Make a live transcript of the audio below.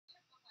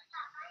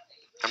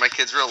Are my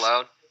kids real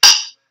loud?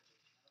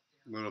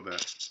 A little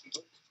bit.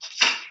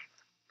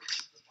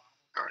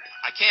 All right.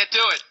 I can't do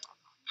it.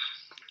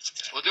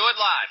 We'll do it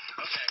live.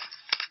 Okay.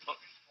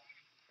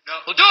 No.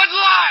 We'll do it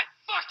live.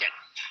 Fuck it.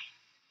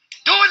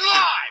 Do it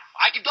live.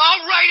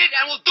 I'll write it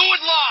and we'll do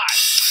it live.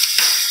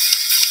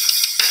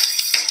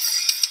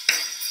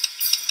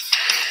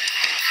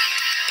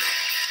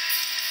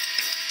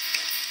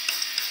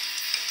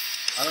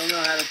 I don't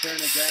know how to turn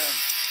it down.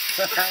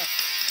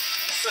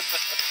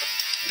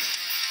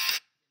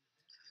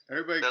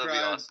 Everybody That'll be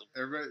cried. awesome.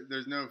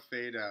 There's no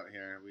fade out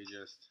here. We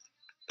just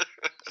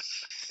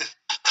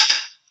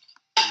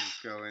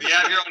go into You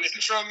have it. your own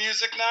intro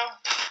music now?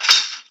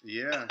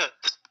 Yeah.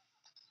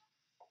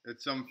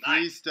 It's some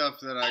free stuff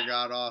that I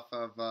got off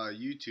of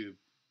YouTube.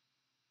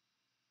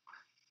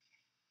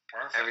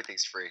 Perfect.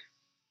 Everything's free.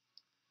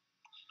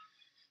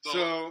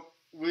 So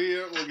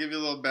we'll give you a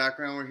little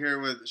background. We're here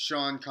with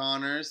Sean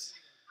Connors,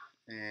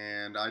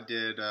 and I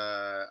did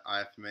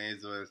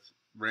IFMAs with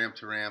Ramp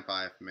to Ramp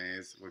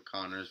IFMAs with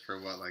Connors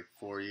for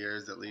 4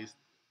 years at least?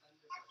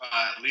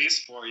 At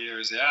least 4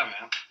 years, yeah,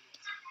 man.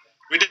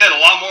 We did a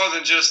lot more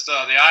than just the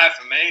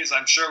IFMAs.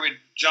 I'm sure we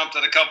jumped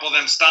at a couple of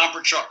them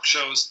Stomper Truck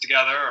shows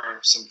together,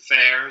 or some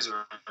fairs,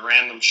 or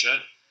random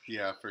shit.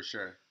 Yeah, for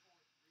sure.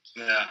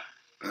 Yeah.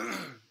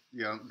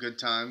 Yeah, good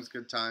times.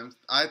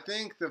 I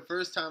think the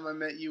first time I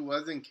met you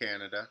was in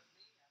Canada.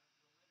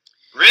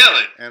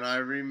 Really? And I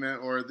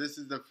remember, or this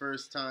is the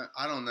first time,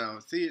 I don't know.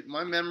 See,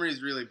 my memory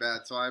is really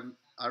bad, so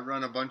I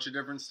run a bunch of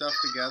different stuff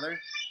together.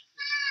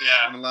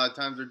 Yeah. And a lot of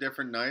times they're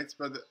different nights,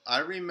 but I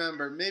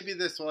remember, maybe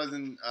this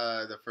wasn't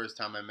the first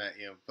time I met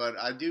you, but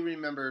I do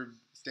remember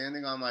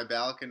standing on my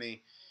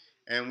balcony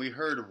and we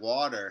heard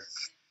water.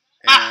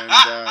 And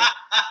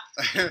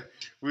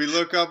we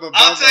look up above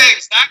I'll tell you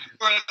exactly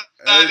where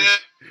that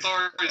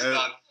story's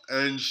done.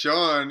 And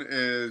Sean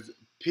is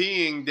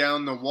peeing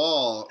down the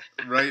wall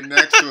right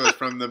next to us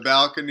from the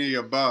balcony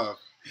above.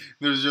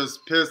 There's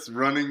just piss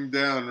running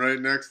down right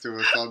next to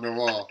us on the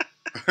wall.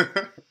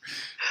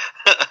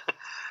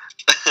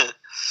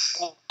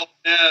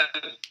 Yeah,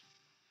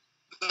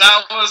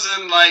 that was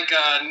in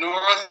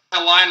North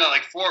Carolina,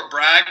 Fort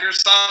Bragg or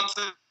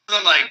something,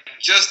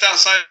 just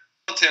outside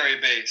the military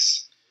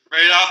base.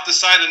 Right off the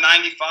side of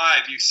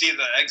 95, you see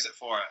the exit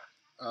for it.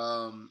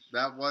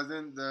 That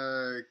wasn't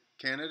the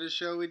Canada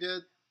show we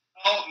did?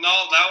 Oh,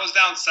 no, that was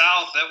down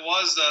south. It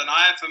was an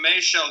IFMA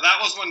show. That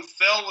was when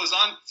Phil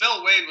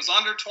Wade was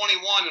under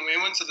 21, and we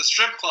went to the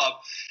strip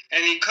club,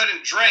 and he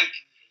couldn't drink.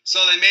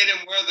 So they made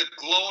him wear the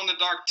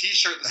glow-in-the-dark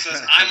T-shirt that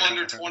says, I'm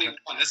under 21.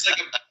 It's like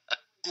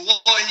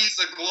he's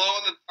a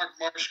glow-in-the-dark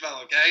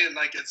marshmallow, okay? And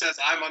it says,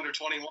 I'm under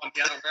 21. He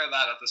had to wear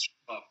that at the strip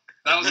club.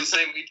 That was the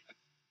same weekend.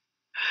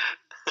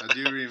 I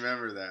do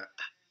remember that.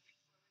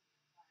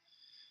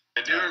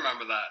 I do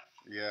remember that.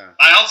 Yeah.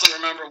 I also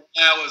remember when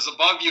I was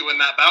above you in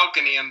that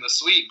balcony in the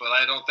suite, but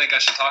I don't think I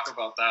should talk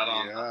about that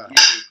on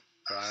YouTube.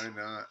 Why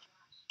not?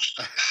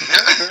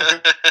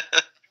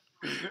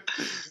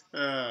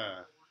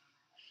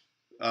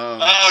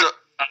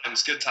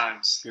 Good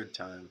times. Good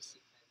times.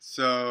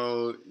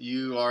 So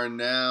you are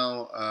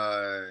now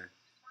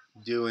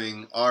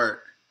doing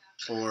art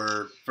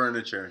or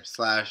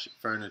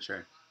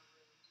furniture/furniture.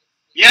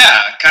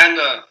 Yeah, kind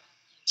of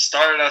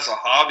started as a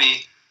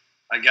hobby,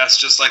 I guess,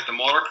 just like the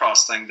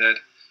motocross thing did.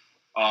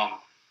 I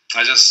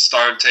just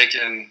started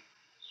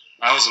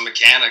I was a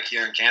mechanic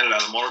here in Canada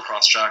at the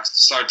motocross tracks.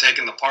 Started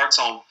taking the parts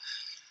home,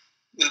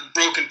 the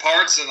broken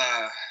parts, and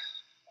I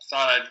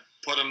thought I'd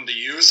put them to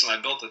use, and I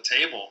built a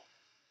table.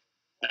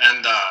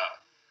 And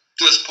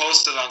just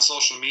posted on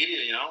social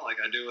media, like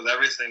I do with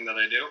everything that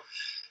I do.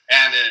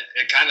 And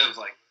it kind of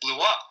blew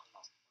up.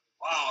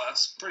 Wow,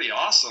 that's pretty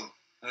awesome.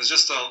 It was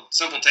just a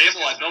simple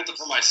table. I built it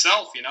for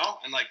myself, and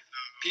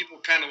people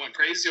kind of went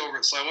crazy over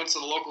it. So I went to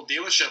the local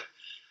dealership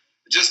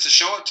just to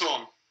show it to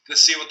them to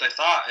see what they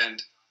thought.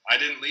 And I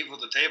didn't leave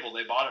with the table.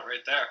 They bought it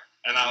right there.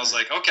 And I was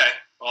like, okay,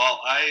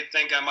 well, I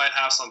think I might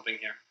have something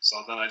here.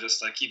 So then I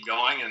keep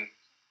going, and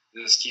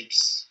it just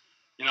keeps,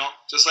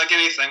 just like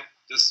anything,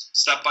 just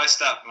step by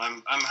step.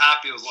 And I'm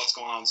happy with what's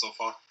going on so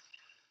far.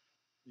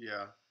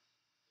 Yeah.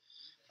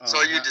 So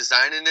are you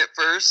designing it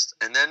first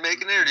and then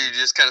making it, or do you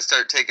just kind of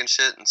start taking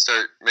shit and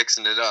start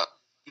mixing it up?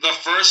 The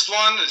first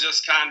one is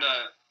just kind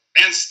of,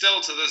 and still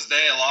to this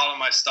day, a lot of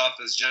my stuff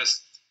is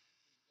just,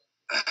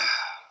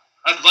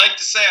 I'd like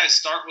to say I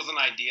start with an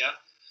idea,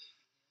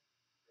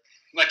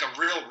 like a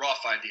real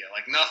rough idea.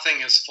 Nothing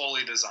is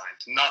fully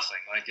designed.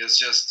 Nothing. It's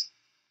just,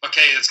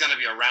 okay, it's going to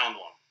be a round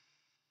one.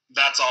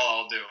 That's all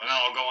I'll do. And then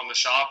I'll go in the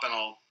shop and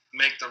I'll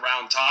make the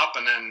round top,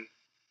 and then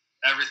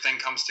everything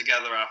comes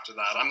together after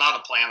that. I'm not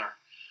a planner.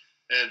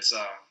 It's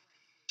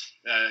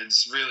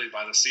really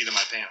by the seat of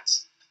my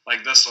pants.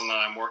 This one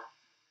that I'm working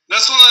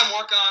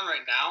on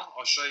right now.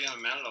 I'll show you in a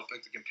minute. I'll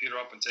pick the computer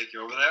up and take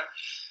you over there.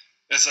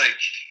 It's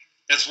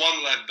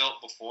one that I've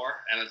built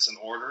before, and it's an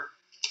order,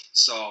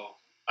 so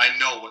I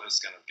know what it's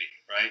going to be.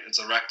 Right? It's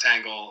a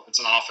rectangle. It's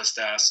an office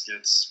desk.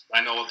 I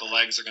know what the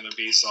legs are going to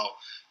be. So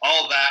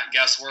all that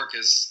guesswork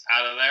is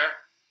out of there.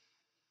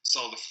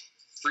 So the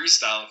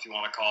freestyle, if you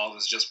want to call it,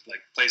 is just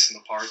like placing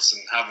the parts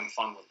and having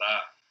fun with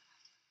that.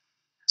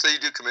 So you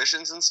do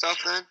commissions and stuff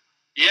then?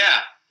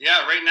 Yeah.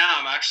 Right now,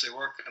 I'm actually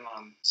working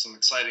on some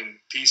exciting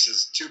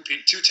pieces. Two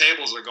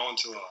tables are going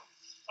to a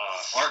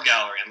art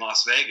gallery in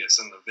Las Vegas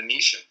in the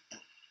Venetian.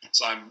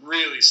 So I'm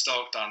really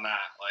stoked on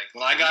that. Like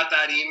when I got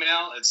that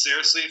email, it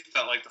seriously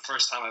felt like the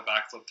first time I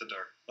backflipped to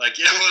dirt. Like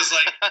it was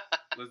like.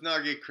 Let's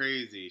not get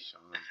crazy,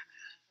 Sean.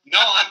 No,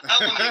 I'm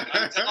telling you,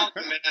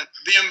 man.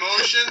 The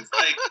emotions,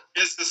 like,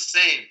 is the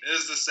same. It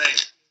is the same.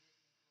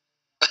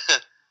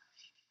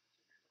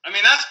 I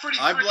mean, that's pretty.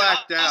 I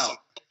blacked awesome. out.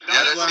 Yeah,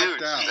 I that's huge.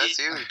 blacked out. That's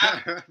huge.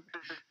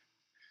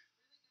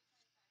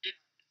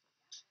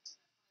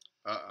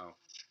 Uh-oh.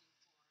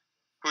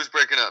 Who's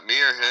breaking up, me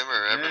or him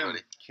or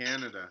everybody?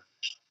 Canada.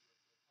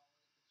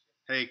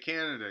 Hey,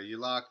 Canada, you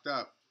locked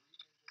up.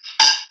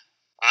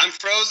 I'm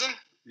frozen?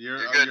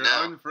 You're good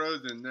now.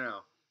 unfrozen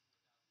now.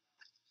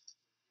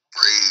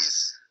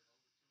 Freeze.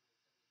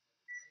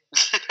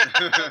 My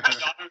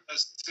daughter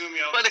does to me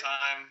all the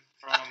time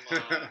from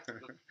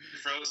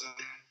Frozen.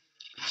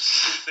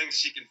 She thinks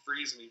she can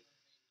freeze me.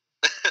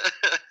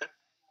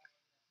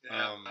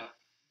 Yeah.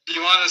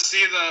 You want to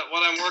see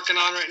what I'm working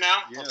on right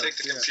now? Yeah, I'll take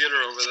the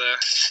computer over there.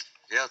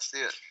 Yeah, let's see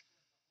it.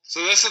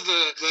 So this is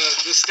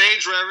the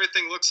stage where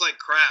everything looks like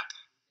crap.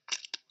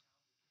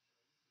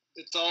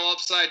 It's all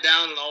upside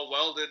down and all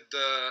welded.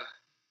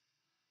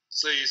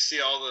 So you see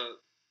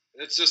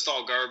it's just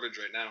all garbage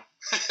right now.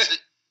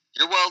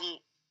 You're welding.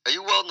 Are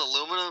you welding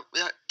aluminum?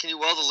 Yeah. Can you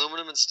weld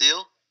aluminum and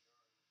steel?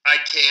 I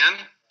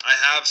can. I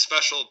have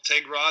special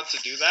TIG rod to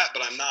do that,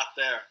 but I'm not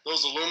there.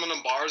 Those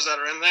aluminum bars that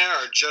are in there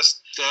are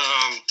just to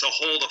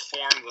hold a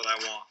form that I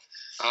want.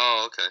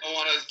 Oh, okay. I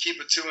want to keep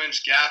a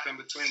 2-inch gap in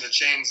between the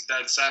chains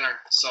dead center.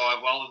 So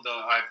I've welded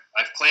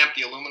I've clamped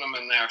the aluminum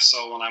in there,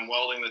 so when I'm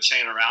welding the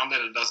chain around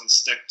it, it doesn't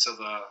stick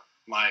to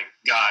my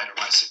guide or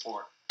my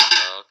support.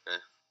 Oh, okay.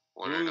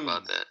 Wondering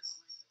about that.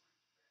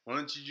 Why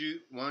don't you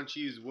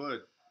use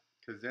wood?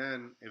 Because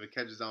then, if it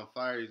catches on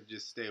fire, you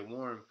just stay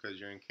warm because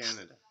you're in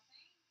Canada.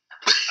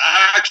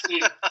 I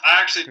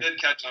actually did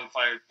catch on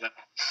fire today.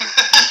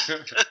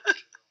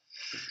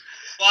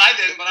 Well, I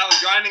didn't, but I was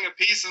grinding a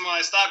piece, and when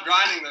I stopped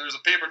grinding, there was a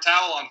paper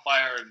towel on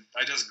fire, and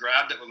I just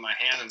grabbed it with my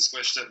hand and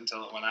squished it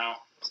until it went out.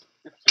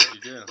 That's what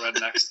you do.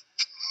 Rednecks.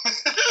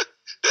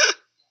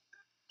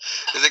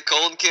 Is it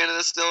cold in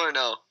Canada still or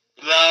no?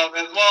 Well,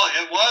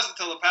 it was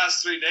until the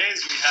past 3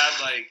 days. We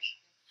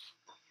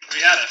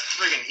had a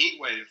friggin' heat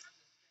wave.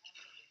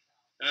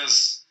 It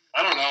was,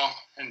 I don't know,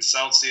 in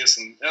Celsius,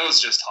 and it was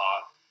just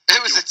hot.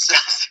 It was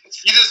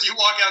Celsius. You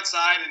walk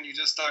outside and you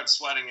just start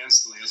sweating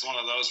instantly. It's one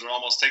of those where it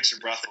almost takes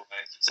your breath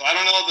away. So I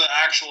don't know the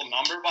actual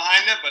number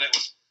behind it, but it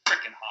was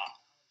freaking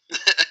hot.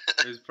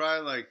 It was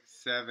probably like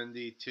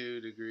 72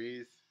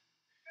 degrees.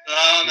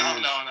 No,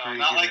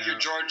 not like your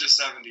Georgia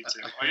 72.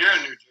 Oh, you're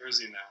in New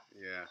Jersey now.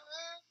 Yeah.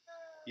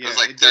 It was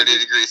like 30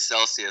 degrees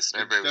Celsius,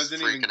 and everybody was freaking out.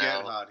 It doesn't even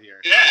get hot here.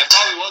 Yeah, it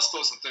probably was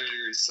close to 30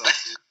 degrees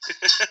Celsius.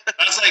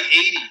 That's like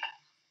 80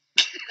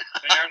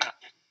 Fahrenheit.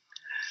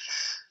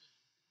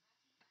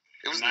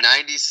 It was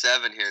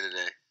 97 here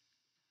today.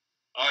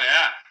 Oh,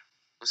 yeah.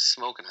 It was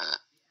smoking hot.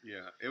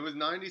 Yeah, it was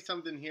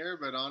 90-something here,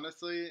 but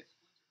honestly,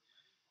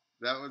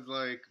 that was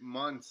like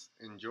months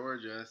in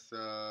Georgia.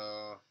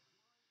 So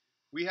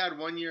we had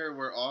 1 year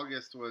where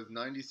August was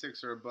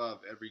 96 or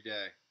above every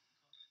day.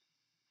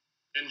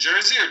 In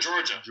Jersey or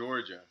Georgia?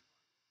 Georgia.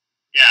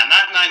 Yeah,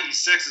 not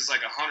 96 is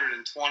like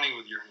 120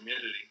 with your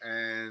humidity.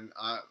 And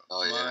my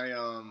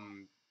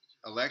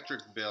electric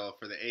bill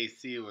for the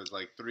AC was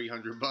like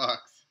 $300.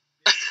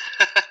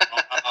 It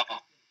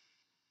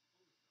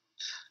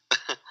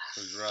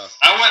was rough.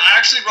 I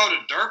actually rode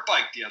a dirt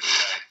bike the other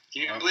day.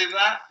 Can you believe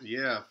that?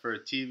 Yeah, for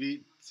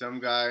TV. Some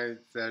guy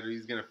said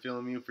he's going to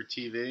film you for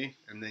TV,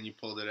 and then you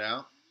pulled it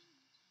out.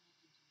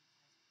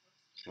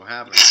 What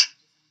happened?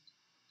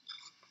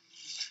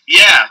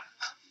 Yeah.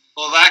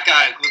 Well, that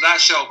guy with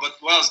that show. But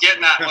what I was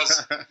getting at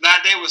was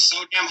that day was so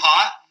damn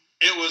hot,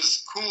 it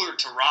was cooler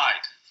to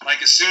ride.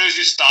 Like, as soon as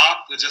you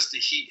stopped, the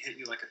heat hit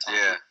you like a ton.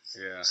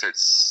 Yeah.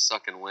 Starts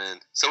sucking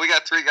wind. So we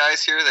got 3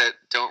 guys here that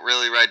don't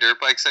really ride dirt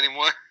bikes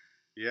anymore.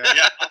 Yeah.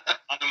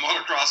 On the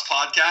Motocross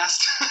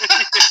podcast.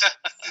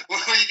 Well,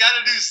 you got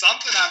to do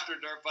something after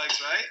dirt bikes,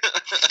 right?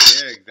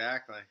 Yeah,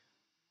 exactly.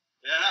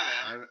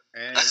 Yeah, man.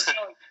 And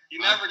you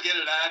never get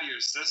it out of your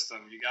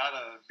system. You got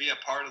to be a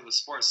part of the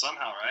sport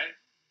somehow, right?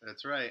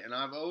 That's right. And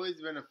I've always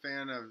been a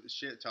fan of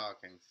shit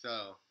talking,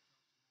 so.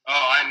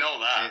 Oh, I know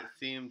that. It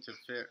seemed to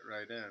fit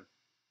right in.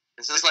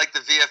 This is like the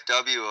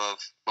VFW of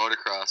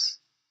motocross.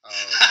 Oh,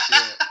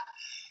 shit.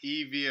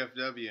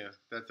 EVFW.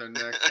 That's our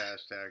next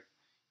hashtag.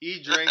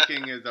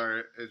 E-drinking is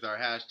our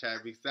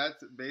hashtag, because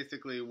that's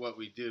basically what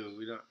we do.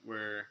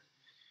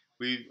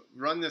 We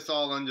run this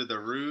all under the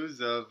ruse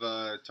of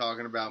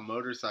talking about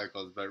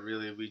motorcycles, but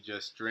really we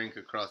just drink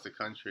across the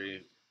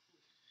country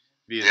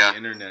via the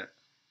internet.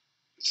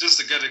 It's just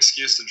a good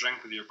excuse to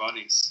drink with your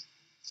buddies.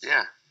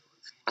 Yeah.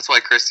 That's why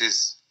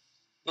Christy's...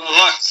 Well,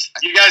 look,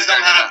 you guys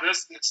don't have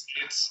this in the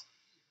States.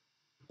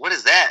 What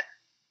is that?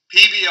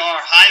 PBR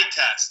high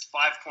test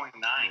 5.9.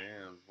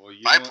 Damn. Well,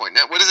 you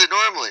 5.9. What is it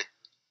normally?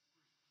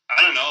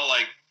 I don't know,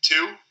 like 2.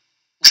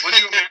 What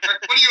do you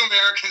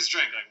Americans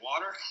drink? Like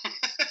water?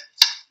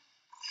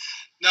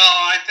 No,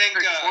 I think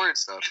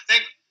Stuff. I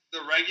think the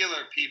regular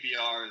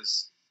PBR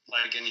is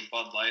like any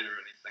Bud Light or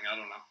anything. I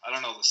don't know. I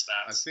don't know the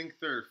stats. I think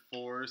they're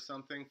 4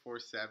 something,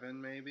 4.7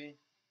 maybe.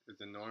 Is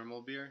a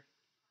normal beer.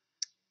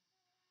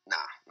 Nah,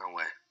 no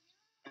way.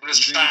 I'm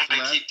just You think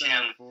trying it's to keep less than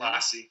Canada 4?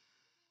 classy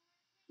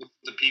with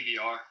the PBR.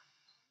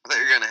 I thought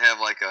you were gonna have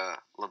like a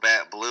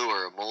Labatt Blue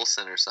or a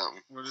Molson or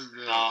something. What is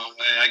it? No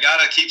way. I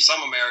gotta keep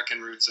some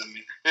American roots in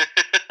me.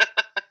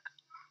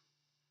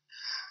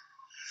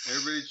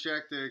 Everybody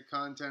check the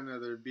content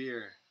of their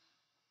beer.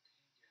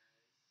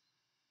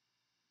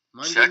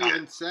 Mine Check didn't it.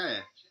 even say.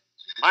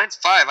 Mine's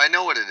 5. I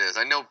know what it is.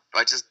 I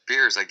just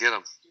beers. I get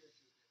them.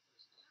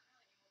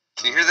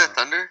 Can you hear that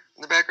thunder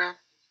in the background?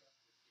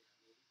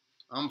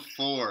 I'm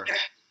 4.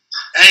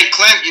 Hey,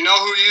 Clint, you know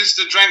who used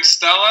to drink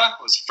Stella?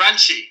 It was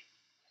Frenchie.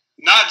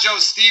 Not Joe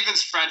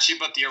Stevens Frenchie,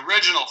 but the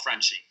original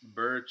Frenchie.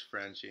 Birch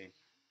Frenchie.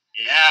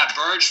 Yeah,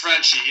 Birch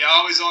Frenchie. He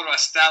always ordered a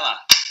Stella.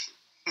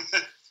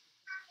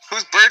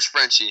 Who's Birch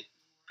Frenchie?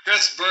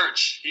 Chris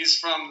Birch. He's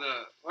from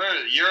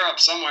Europe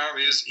somewhere.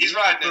 He's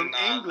riding From in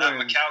that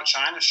England. Macau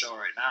China show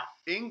right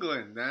now.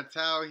 England. That's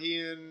how he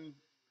and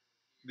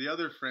the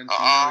other Frenchie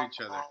Oh, know each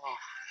other.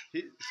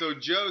 So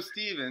Joe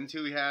Stevens,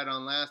 who we had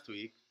on last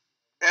week,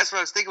 That's what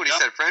I was thinking when he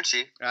said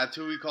Frenchie. that's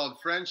who we called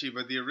Frenchie,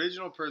 but the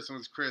original person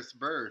was Chris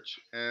Birch,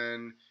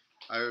 and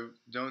I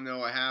don't know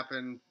what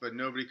happened, but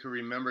nobody could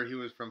remember he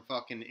was from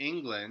fucking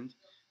England,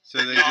 so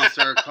they just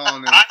started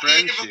calling him I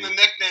gave him Frenchie. the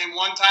nickname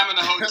one time in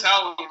the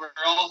hotel when we were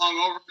all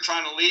hungover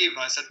trying to leave, and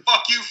I said,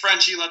 "Fuck you,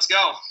 Frenchie, let's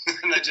go,"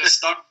 and they just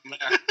stuck from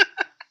there.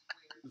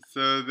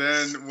 So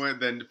then, when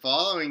the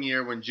following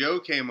year, when Joe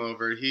came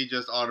over, he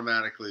just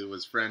automatically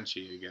was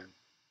Frenchie again.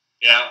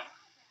 Yeah.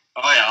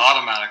 Oh yeah,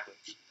 automatically.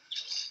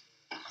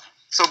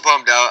 So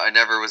bummed out I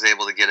never was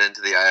able to get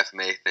into the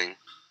IFMA thing.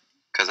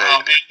 Because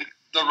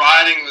the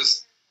riding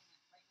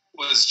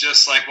was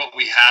just like what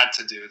we had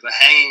to do. The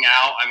hanging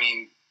out, I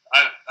mean,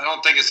 I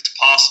don't think it's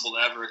possible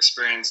to ever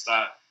experience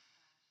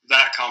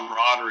that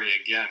camaraderie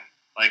again.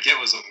 Like, it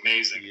was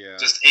amazing. Yeah.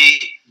 Just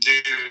 8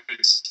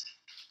 dudes,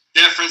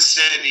 different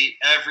city,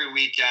 every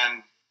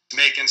weekend,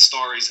 making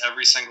stories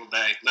every single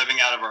day, living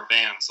out of our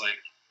vans. Like,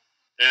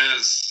 it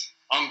was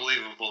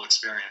unbelievable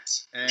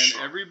experience. And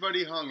sure.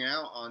 everybody hung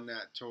out on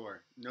that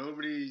tour.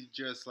 Nobody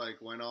just like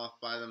went off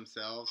by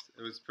themselves.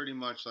 It was pretty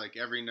much like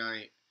every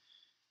night,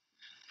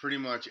 pretty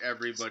much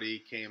everybody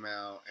came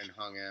out and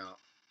hung out.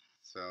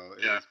 So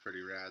it was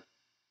pretty rad.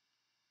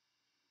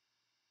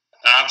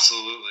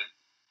 Absolutely.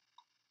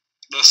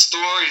 The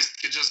stories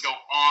could just go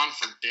on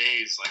for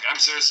days. Like, I'm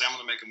going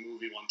to make a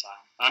movie one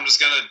time. I'm just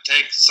going to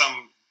take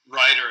some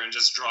writer and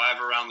just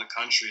drive around the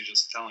country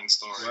just telling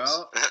stories.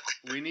 Well,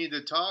 we need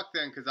to talk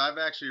then, because I've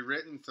actually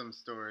written some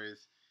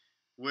stories,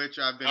 which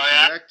I've been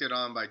corrected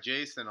on by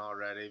Jason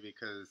already,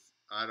 because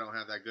I don't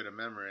have that good a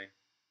memory.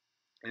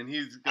 And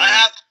he's going, I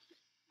have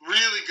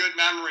really good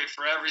memory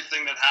for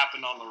everything that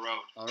happened on the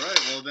road. All right,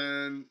 well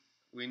then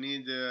we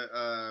need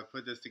to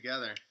put this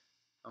together.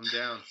 I'm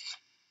down.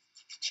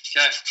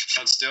 Okay,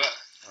 let's do it.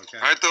 Okay.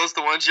 Aren't those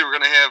the ones you were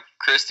going to have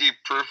Christy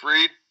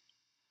proofread?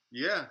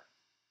 Yeah.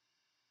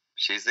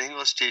 She's the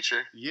English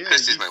teacher. Yeah,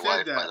 Christy's he my said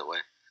wife, that. by the way.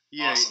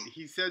 Yeah, Awesome.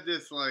 he said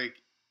this like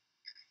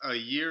a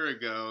year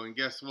ago, and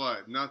guess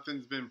what?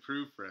 Nothing's been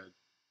proofread.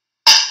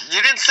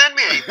 You didn't send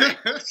me anything.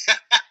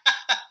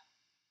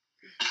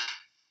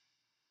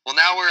 Well,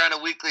 now we're on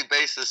a weekly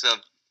basis of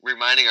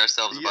reminding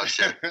ourselves about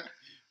shit.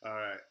 All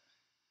right.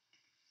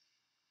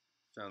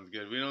 Sounds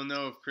good. We don't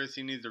know if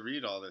Chrissy needs to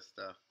read all this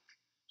stuff.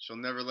 She'll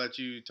never let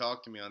you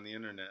talk to me on the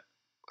internet.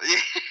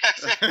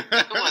 Yeah,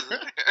 that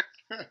wasn't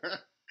there.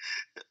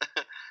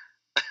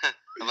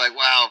 I'm like,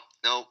 wow,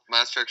 no,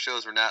 Monster Truck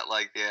shows were not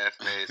like the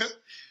AFMAs.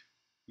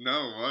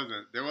 No, it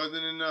wasn't. There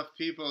wasn't enough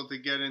people to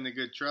get into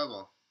good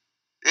trouble.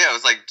 Yeah, it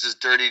was like just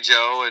Dirty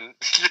Joe and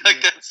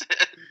like that's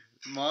it.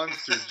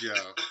 Monster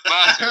Joe.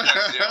 Monster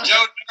Truck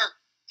Joe.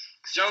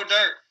 Joe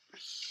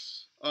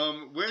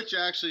Dirt. Which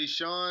actually,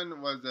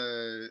 Sean was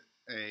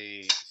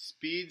a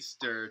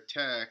speedster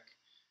tech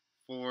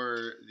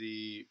for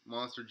the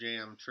Monster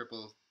Jam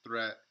Triple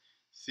Threat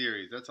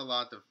series. That's a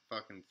lot to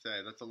fucking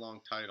say. That's a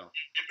long title.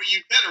 Yeah, but you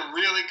did a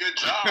really good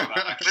job,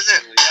 actually. Is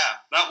it? Yeah,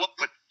 that was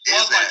my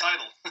that?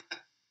 title.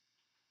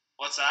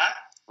 What's that?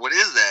 What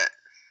is that?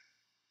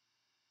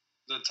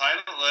 The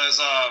title is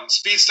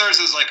Speedsters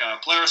is like a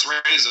Polaris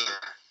Razor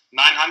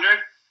 900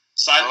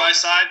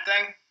 side-by-side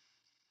thing.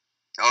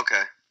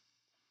 Okay.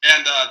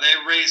 And they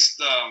race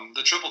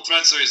the Triple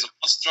Threat Series. The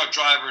Monster Truck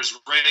drivers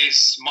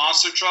race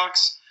monster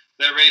trucks.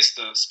 They race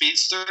the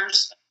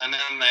Speedsters, and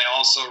then they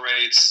also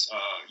race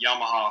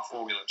Yamaha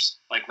four-wheelers,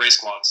 like race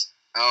quads.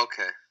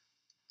 Okay.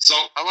 So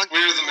How long- we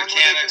were the how long were they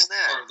mechanics doing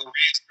that? for the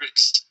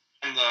racers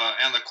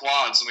and the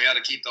quads, and we had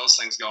to keep those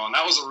things going.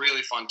 That was a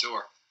really fun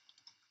tour.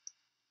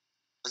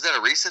 Was that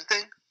a recent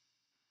thing?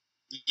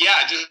 Yeah,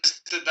 I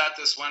just did that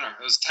this winter.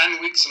 It was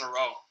 10 weeks in a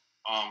row.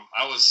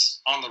 I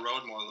was on the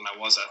road more than I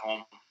was at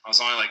home. I was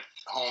only like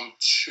home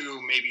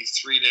 2, maybe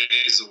 3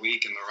 days a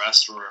week, and the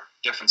rest were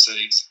different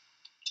cities.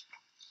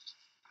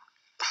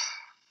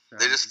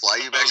 They just fly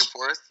you back and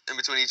forth in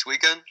between each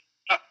weekend?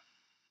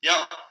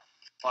 Yeah,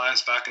 fly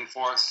us back and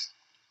forth.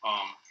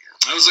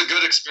 It was a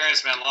good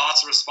experience, man.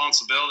 Lots of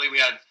responsibility. We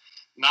had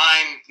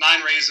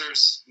nine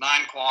razors,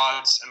 9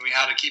 quads, and we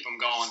had to keep them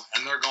going.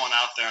 And they're going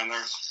out there, and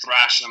they're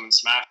thrashing them and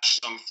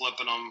smashing them,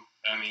 flipping them.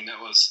 I mean, it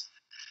was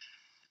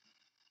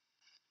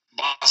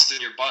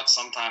busting your butt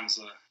sometimes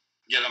to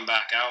get them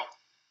back out.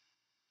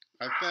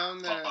 I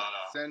found that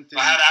sentence.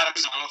 I had Adam.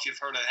 I don't know if you've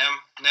heard of him,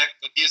 Nick,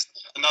 but he's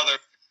another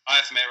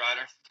IFMA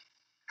rider.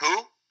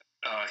 Who?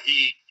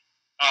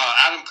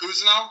 Adam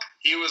Cousineau.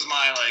 He was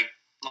my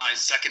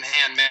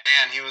second-hand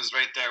man. He was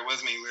right there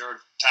with me. We were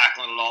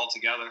tackling it all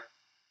together.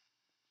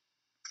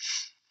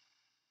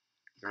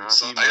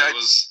 So it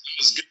was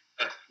good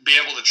to be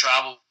able to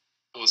travel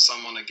with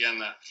someone again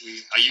that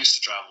I used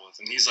to travel with,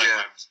 and he's like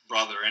my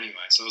brother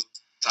anyway. So it was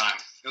time.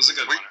 It was a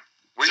good winter.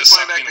 Were you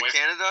flying back to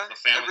Canada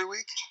every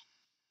week?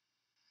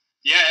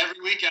 Yeah,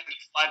 every weekend we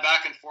fly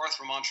back and forth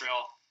from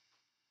Montreal.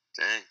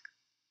 Dang.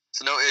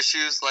 So no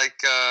issues like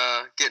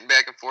getting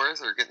back and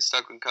forth or getting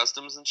stuck in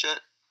customs and shit?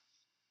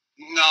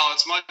 No,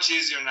 it's much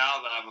easier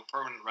now that I have a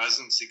permanent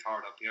residency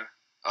card up here.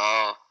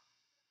 Oh.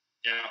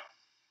 Yeah.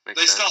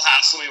 Makes sense. Still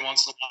hassle me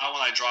once in a while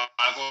when I drive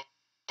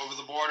over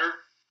the border,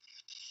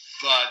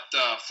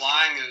 but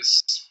flying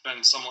has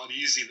been somewhat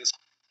easy this.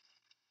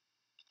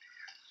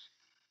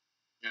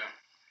 Yeah.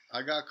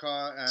 I got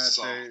caught at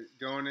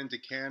going into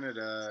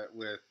Canada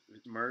with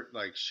merch,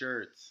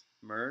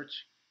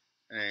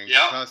 and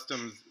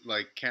customs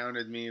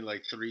counted me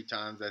 3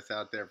 times. I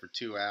sat there for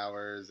 2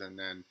 hours, and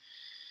then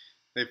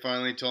they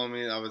finally told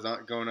me I was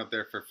going up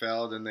there for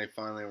Feld, and they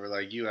finally were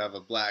like, "You have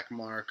a black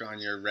mark on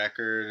your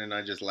record," and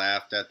I just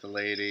laughed at the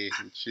lady,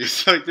 and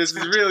she's like, "This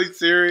is really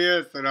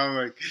serious," and I'm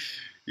like,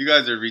 "You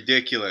guys are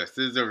ridiculous.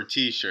 This is over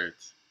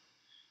T-shirts."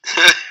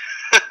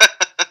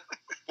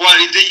 What,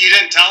 you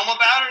didn't tell them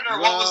about it, or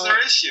what was their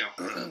issue?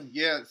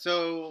 Yeah,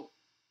 so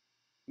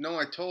no,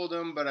 I told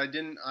them, but I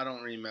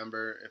don't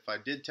remember if I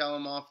did tell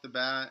them off the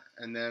bat,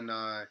 and then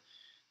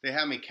they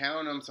had me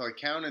count them, so I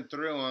counted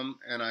through them,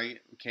 and I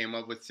came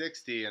up with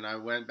 60, and I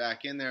went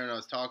back in there, and I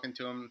was talking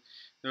to them.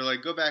 They're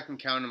like, go back and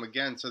count them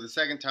again. So the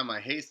second time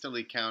I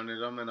hastily counted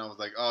them, and I was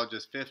like, oh,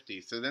 just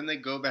 50. So then they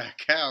go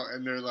back out,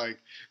 and they're like,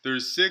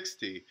 there's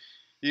 60.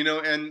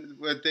 And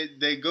what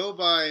they go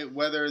by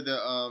whether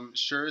the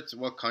shirts,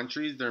 what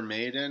countries they're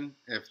made in,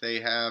 if they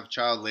have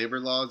child labor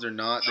laws or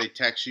not. They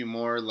text you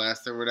more or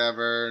less or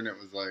whatever, and it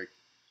was like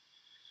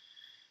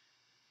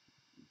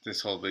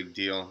this whole big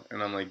deal.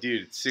 And I'm like,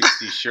 dude, it's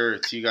 60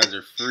 shirts. You guys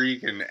are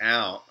freaking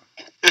out.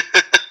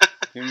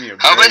 Give me a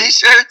break. How many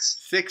shirts?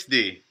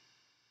 60.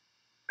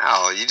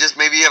 Oh,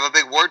 maybe you have a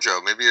big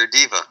wardrobe. Maybe you're a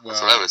diva.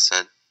 That's what I was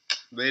saying.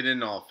 They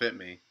didn't all fit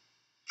me.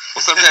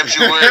 Well, sometimes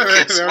you wear a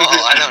kid small.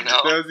 I don't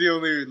know. That was the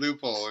only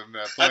loophole in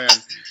that plan.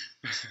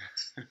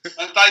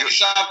 I thought you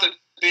shopped at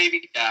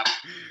Baby Gap.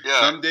 Yeah.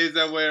 Some days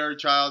I wear a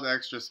child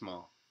extra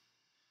small.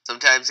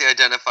 Sometimes he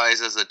identifies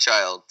as a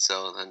child,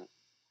 so then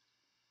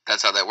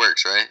that's how that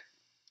works, right?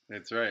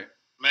 That's right.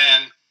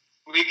 Man,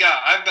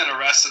 I've been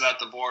arrested at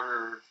the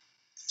border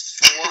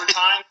 4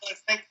 times, I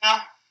think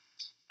now.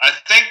 I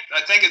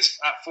think it's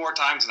 4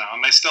 times now,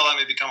 and they still let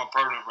me become a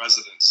permanent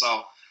resident.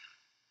 So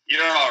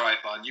you're all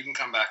right, bud. You can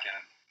come back in.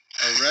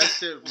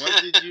 Arrested?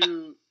 What did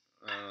you...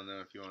 I don't know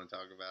if you want to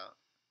talk about.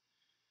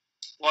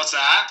 What's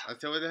that? I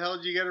said, what the hell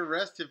did you get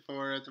arrested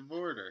for at the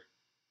border?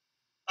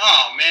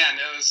 Oh, man,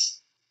 it was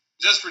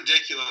just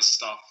ridiculous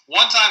stuff.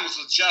 One time was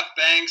with Jeff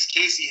Banks,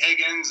 Casey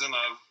Higgins, and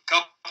a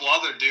couple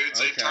other dudes.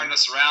 Okay. They turned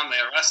us around.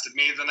 They arrested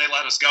me. Then they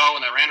let us go,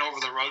 and I ran over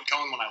the road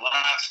cone when I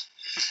left.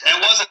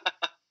 And it wasn't...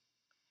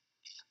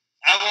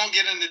 I won't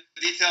get into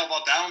detail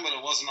about that one, but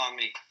it wasn't on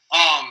me.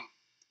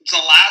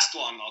 The last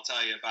one I'll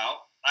tell you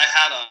about, I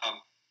had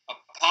a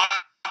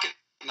pocket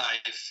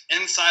knife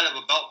inside of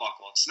a belt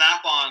buckle, a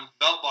snap-on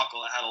belt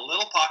buckle. It had a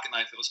little pocket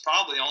knife. It was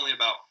probably only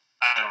about,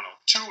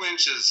 2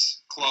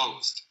 inches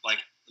closed,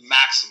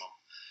 maximum.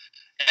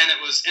 And it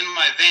was in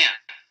my van.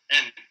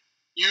 And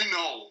you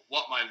know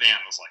what my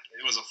van was like.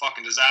 It was a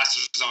fucking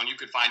disaster zone. You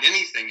could find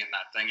anything in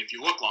that thing if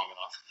you look long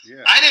enough.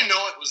 Yeah. I didn't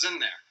know it was in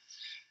there.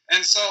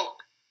 And so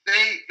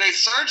they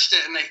searched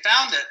it and they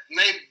found it, and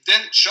they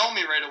didn't show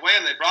me right away,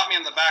 and they brought me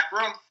in the back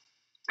room,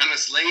 and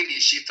this lady,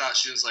 she thought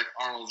she was like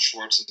Arnold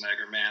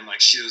Schwarzenegger, man.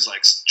 She was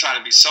trying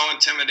to be so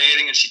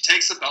intimidating, and she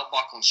takes the belt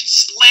buckle and she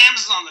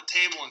slams it on the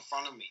table in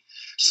front of me.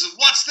 She says,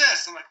 "What's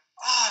this?" I'm like,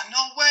 "Oh,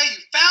 no way, you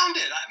found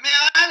it.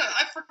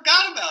 I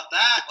forgot about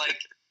that."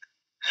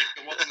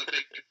 It wasn't a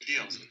big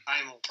deal. It's a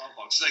tiny little belt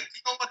buckle. She's like,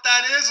 "You know what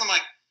that is?" I'm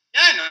like,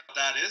 "Yeah, I know what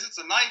that is. It's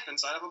a knife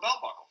inside of a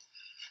belt buckle."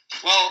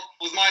 Well,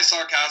 with my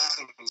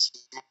sarcasm and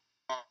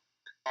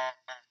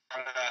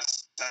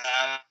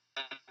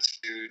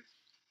attitude,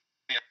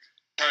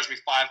 charged me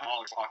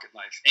 $5 pocket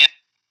knife. And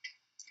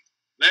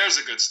there's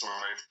a good story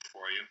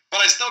for you.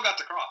 But I still got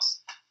the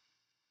cross.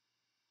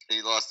 And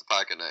you lost the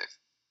pocket knife.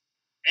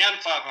 And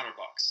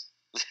 $500.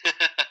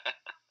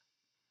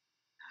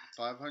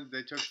 500.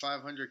 They took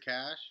 500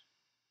 cash,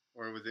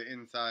 or was it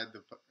inside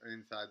the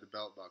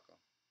belt buckle?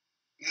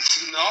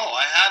 No,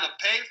 I had to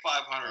pay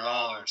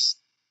 $500.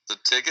 The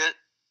ticket?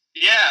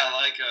 Yeah,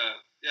 like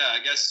I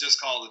guess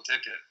just call it a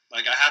ticket.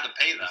 Like I had to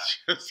pay that.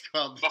 Just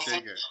called the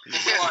ticket.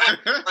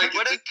 Like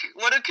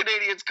what do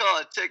Canadians call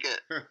a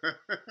ticket?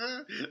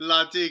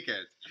 La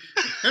ticket.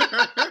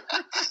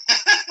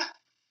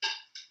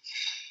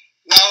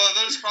 No,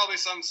 there's probably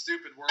some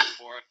stupid word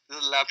for it.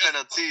 La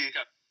penalty.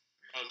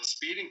 The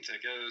speeding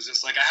ticket. It was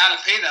just like I had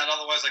to pay that,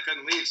 otherwise I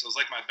couldn't leave. So it was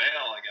like my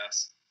bail, I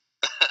guess.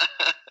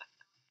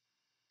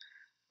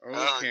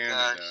 Oh,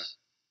 Canada.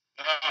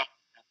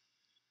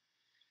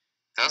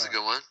 That was a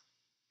good one.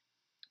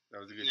 That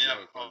was a good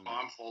joke.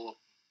 I'm full of.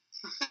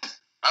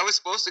 I was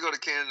supposed to go to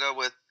Canada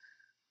with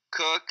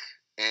Cook,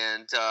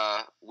 and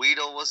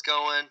Weedle was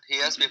going. He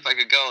asked me if I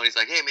could go, and he's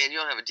like, "Hey, man, you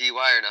don't have a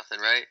DUI or nothing,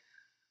 right?"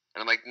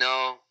 And I'm like,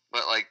 "No,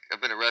 but like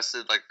I've been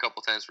arrested like a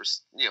couple times for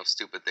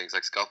stupid things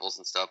like scuffles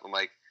and stuff." I'm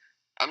like,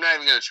 "I'm not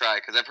even gonna try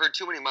because I've heard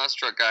too many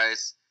monster truck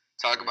guys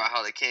talk about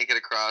how they can't get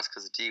across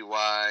because of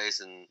DUIs,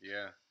 and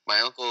my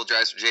uncle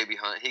drives for JB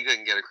Hunt. He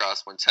couldn't get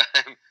across one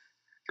time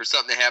for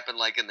something that happened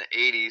like in the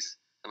 80s.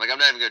 I'm like, I'm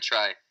not even gonna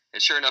try."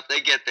 And sure enough,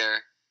 they get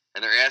there.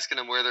 And they're asking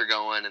them where they're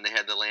going, and they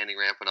had the landing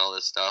ramp and all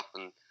this stuff,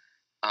 and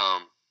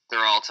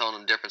they're all telling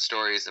them different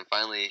stories. And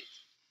finally,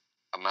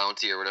 a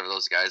Mountie or whatever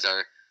those guys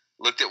are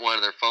looked at one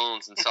of their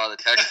phones and saw the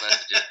text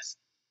messages.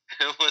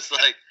 It was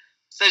like,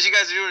 "Says you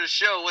guys are doing a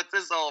show. What's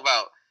this all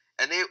about?"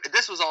 And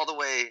this was all the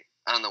way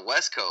on the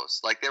West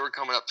Coast. Like they were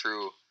coming up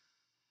through,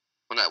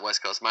 well, not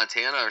West Coast,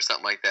 Montana or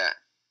something like that,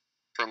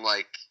 from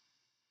like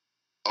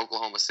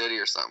Oklahoma City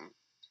or something.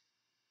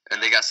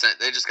 And they got sent.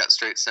 They just got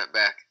straight sent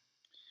back.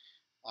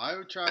 I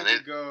would try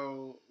to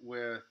go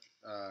with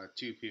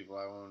two people.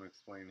 I won't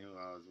explain who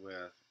I was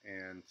with.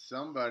 And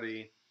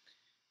somebody,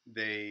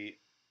 they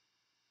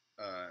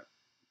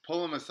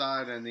pull him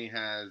aside, and he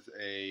has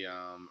a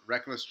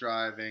reckless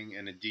driving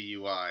and a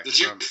DUI. Did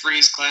you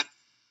freeze, Clint?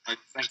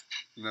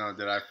 No,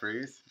 did I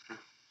freeze?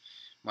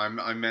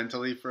 I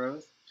mentally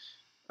froze.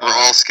 We're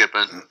all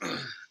skipping.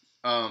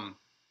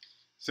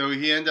 So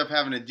he ended up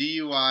having a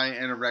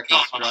DUI and a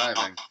reckless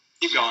driving.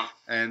 Keep going.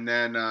 And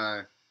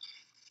then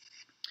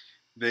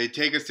they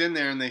take us in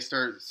there and they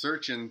start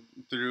searching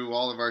through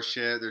all of our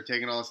shit. They're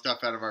taking all the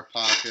stuff out of our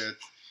pockets.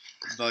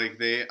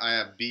 Like I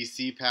have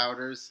BC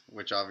powders,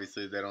 which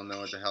obviously they don't know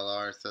what the hell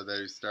are. So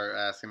they start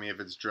asking me if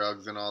it's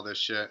drugs and all this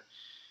shit.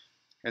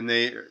 And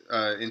they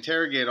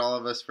interrogate all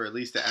of us for at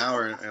least an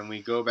hour. And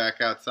we go back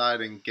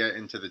outside and get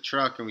into the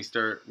truck. And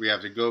we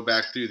have to go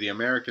back through the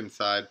American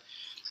side.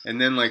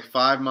 And then like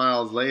 5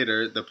 miles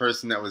later, the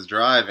person that was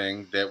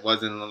driving that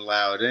wasn't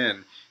allowed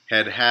in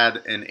had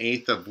an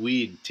eighth of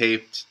weed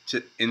taped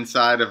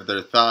inside of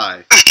their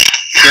thigh.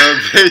 So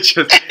they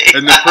just,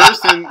 and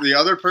the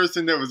other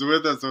person that was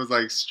with us was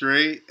like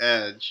straight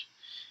edge.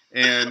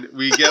 And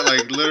we get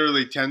like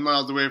literally 10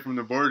 miles away from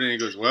the border, and he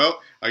goes,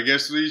 "Well, I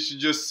guess we should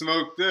just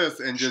smoke this,"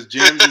 and just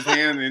jams his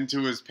hand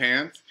into his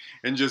pants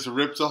and just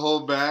rips a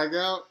whole bag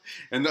out.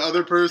 And the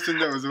other person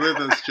that was with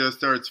us just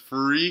starts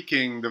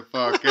freaking the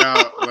fuck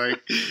out.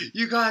 Like,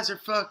 "You guys are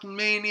fucking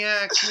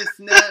maniacs, this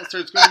and that."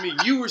 Starts going to me,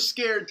 "You were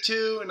scared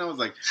too." And I was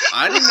like,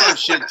 I didn't have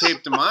shit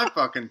taped to my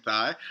fucking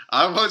thigh.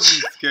 I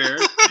wasn't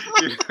scared.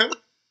 You know?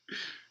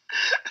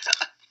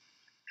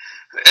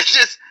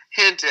 Just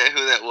hint at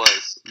who that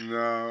was. No,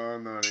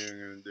 I'm not even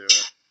going to do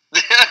it.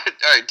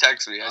 All right,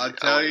 text me. I'll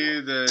tell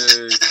you the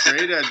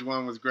straight edge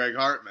one was Greg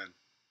Hartman.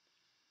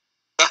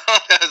 Oh,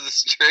 that was the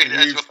straight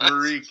edge one. He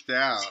freaked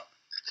out.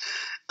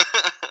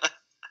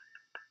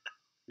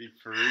 He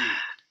freaked.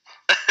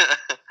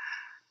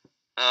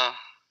 I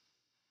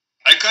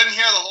couldn't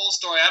hear the whole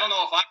story. I don't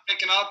know if I'm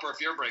breaking up or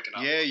if you're breaking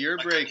up. Yeah, you're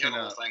breaking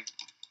up.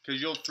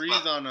 Because you'll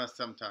freeze on us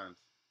sometimes.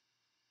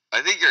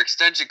 I think your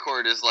extension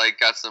cord is like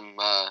got some,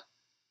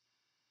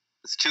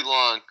 it's too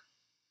long.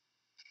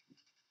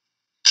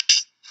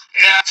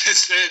 Yeah,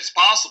 it's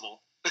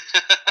possible.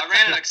 I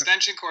ran an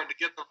extension cord to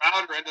get the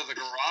router into the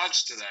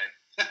garage today.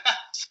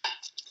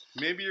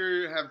 Maybe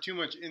you have too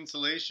much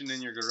insulation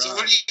in your garage. So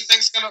what do you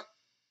think's gonna?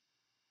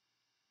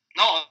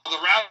 No, the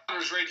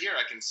router's right here.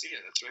 I can see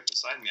it. It's right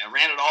beside me. I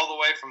ran it all the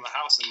way from the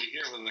house into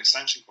here with an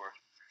extension cord.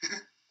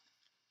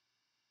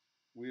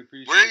 We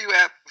appreciate. Where are you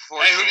at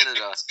before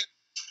Canada?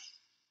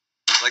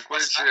 Like,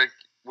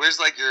 where's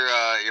like your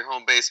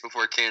home base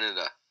before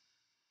Canada?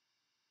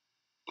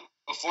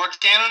 Before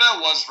Canada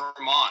was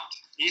Vermont,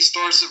 East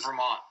Dorset,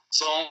 Vermont.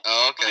 So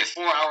only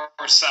 4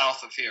 hours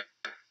south of here.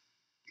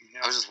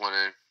 I was just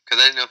wondering,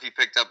 because I didn't know if you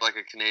picked up like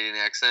a Canadian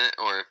accent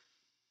or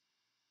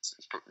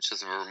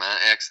just a Vermont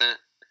accent.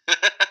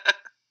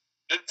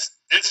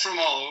 It's from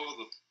all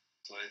over the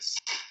place.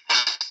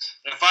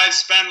 If I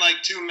spend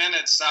like 2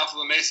 minutes south of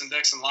the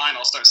Mason-Dixon line,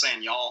 I'll start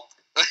saying y'all.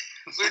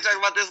 We were talking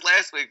about this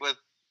last week with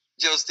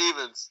Joe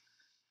Stevens.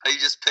 How you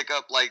just pick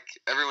up, like,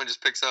 everyone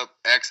just picks up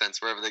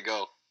accents wherever they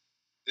go.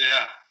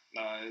 Yeah,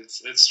 no,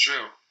 it's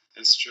true.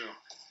 It's true.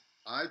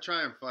 I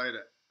try and fight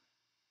it.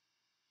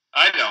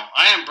 I don't.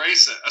 I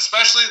embrace it,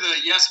 especially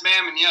the yes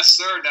ma'am and yes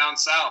sir down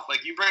south.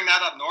 Like you bring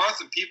that up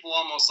north, and people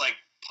almost like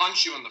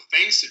punch you in the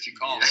face if you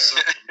call them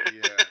sir.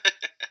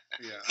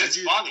 Yeah.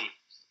 It's funny.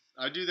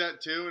 I do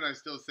that too, and I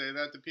still say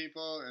that to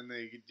people, and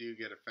they do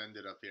get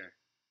offended up here.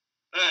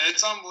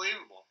 It's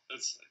unbelievable.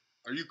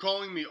 Are you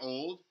calling me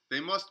old?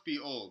 They must be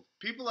old.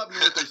 People up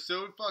north are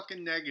so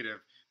fucking negative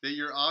that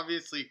you're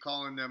obviously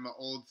calling them an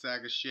old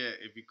sack of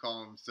shit if you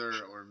call them sir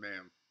or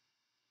ma'am.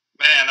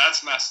 Man,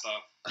 that's messed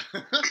up.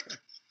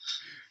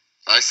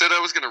 I said I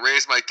was gonna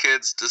raise my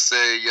kids to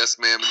say yes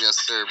ma'am and yes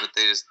sir, but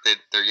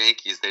they're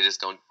Yankees. They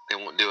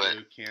won't do it.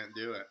 They can't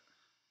do it.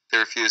 They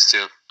refuse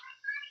to.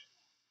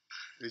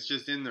 It's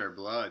just in their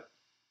blood.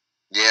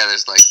 Yeah,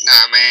 there's like,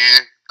 nah,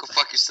 man, go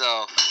fuck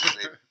yourself.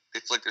 They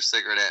flick their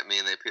cigarette at me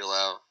and they peel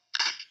out.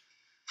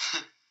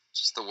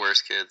 Just the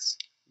worst kids.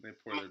 They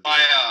pour their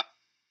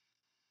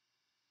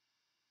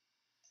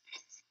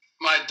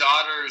my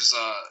daughter's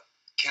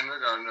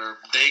kindergartner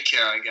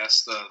daycare, I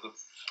guess the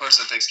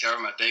person that takes care of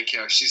him at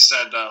daycare, she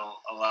said that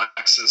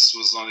Alexis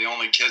was one of the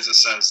only kids that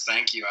says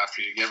thank you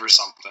after you give her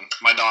something.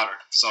 My daughter.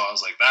 So I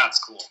was like, that's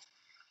cool.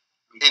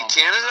 In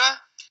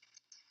Canada?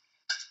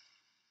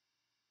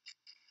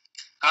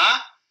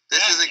 Huh?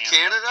 This is in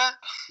Canada?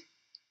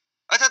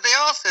 I thought they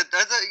all said.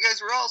 I thought you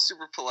guys were all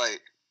super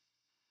polite.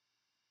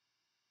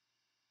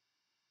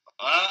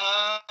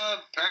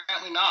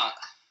 Apparently not.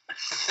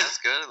 That's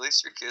good. At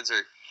least your kids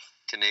are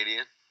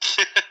Canadian.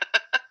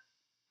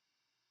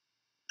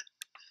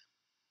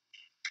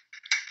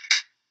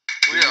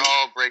 We are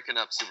all breaking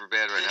up super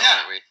bad right now,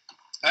 aren't we?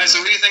 All right, so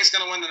who do you think's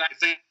going to win the night? You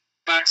think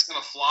Mac's going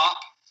to flop?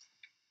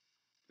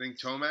 Think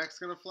Tomac's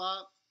going to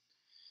flop?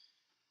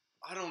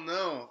 I don't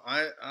know.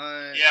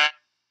 Yeah.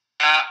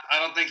 I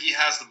don't think he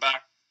has the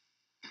back.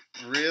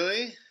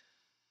 Really?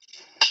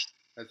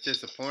 That's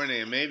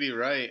disappointing. It may be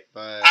right,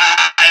 but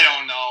I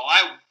don't know.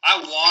 I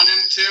want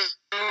him to,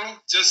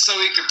 just so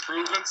he can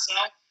prove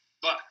himself.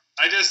 But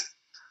I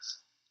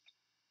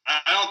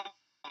don't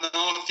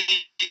know if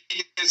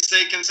he can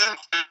stay consistent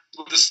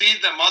with the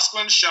speed that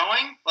Musquin's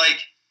showing.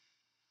 Like,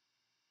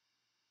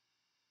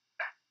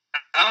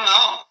 I don't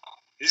know.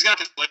 He's gonna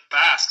play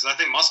fast because I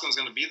think Musquin's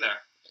gonna be there.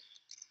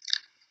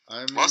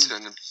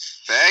 Musquin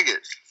bag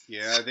it.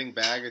 Yeah, I think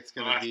Baggett's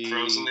gonna be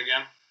frozen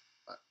again.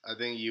 I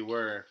think you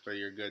were, but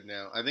you're good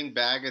now. I think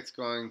Baggett's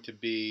going to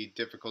be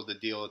difficult to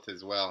deal with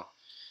as well.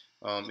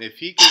 If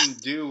he can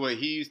do what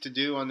he used to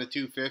do on the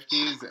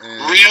 250s,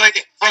 and really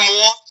from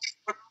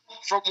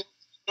one,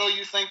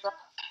 you think that?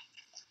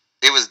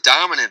 It was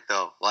dominant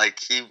though. Like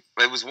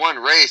it was one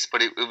race,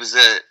 but it was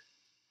a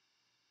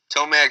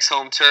Tomac's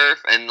home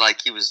turf, and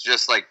like he was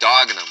just like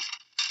dogging him.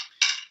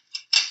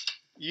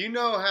 You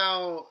know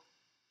how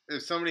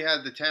if somebody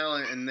has the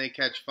talent and they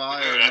catch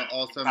fire, and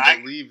all of a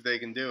sudden believe they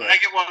can do it.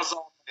 Baggett was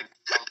all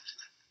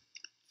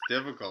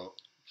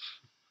difficult.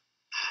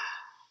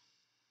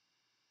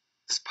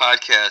 This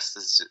podcast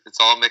it's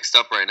all mixed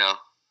up right now.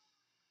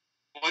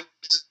 What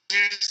did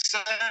you say?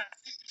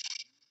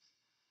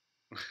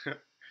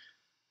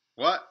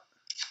 What?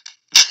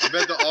 I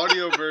bet the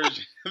audio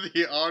version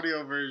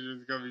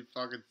is gonna be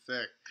fucking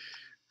sick.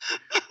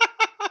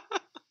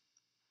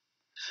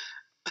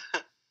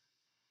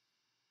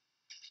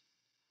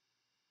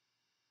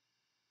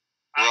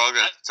 We're all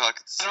gonna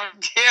talk. No,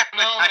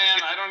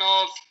 man. I don't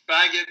know if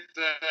Baggett.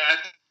 I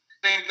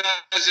think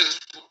that's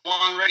just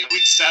one race we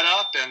set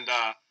up, and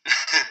yeah,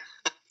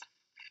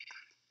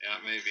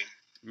 maybe.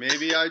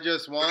 Maybe I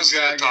just want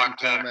Baggett and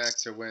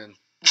Tomac to win.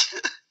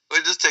 We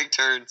just take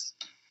turns.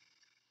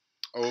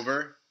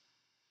 Over.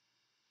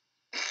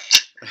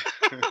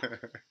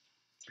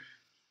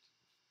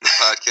 The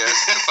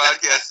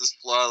podcast is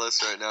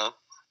flawless right now.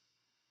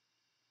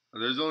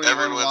 There's only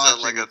Everyone's one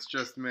on watching. It's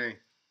just me.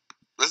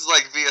 This is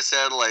like via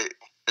satellite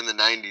in the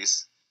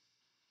 90s.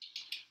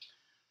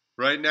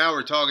 Right now,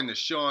 we're talking to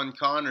Sean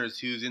Connors,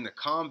 who's in the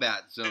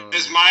combat zone.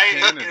 Is my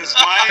connection? Is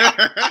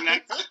my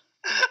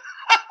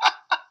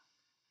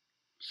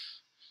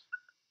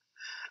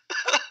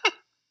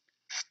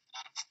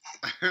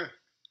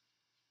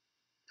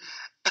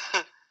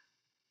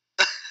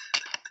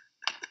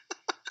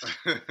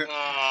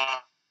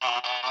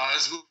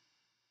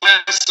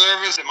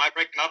service? Am I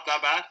breaking up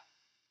that bad?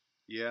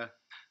 Yeah.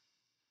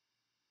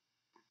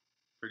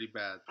 Pretty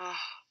bad.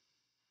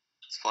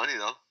 It's funny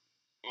though.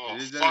 Oh,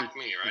 fuck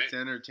me, right? It's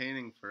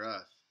entertaining for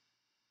us.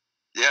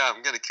 Yeah,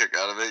 I'm getting a kick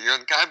out of it. You're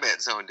in the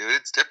combat zone, dude.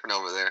 It's different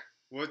over there.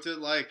 What's it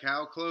like?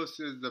 How close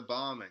is the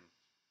bombing?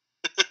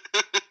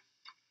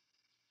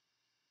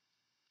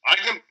 I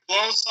can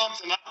blow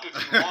something up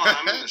if you want.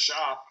 I'm in the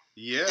shop.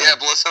 Yeah. Yeah,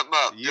 blow something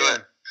up. Yeah. Do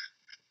it.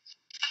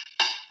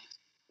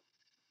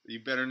 You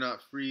better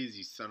not freeze,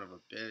 you son of a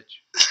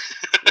bitch.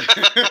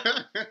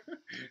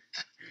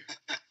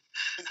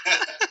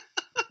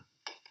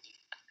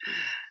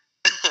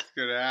 It's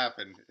gonna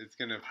happen.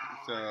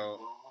 So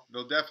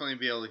they'll definitely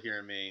be able to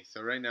hear me.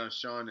 So right now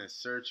Sean is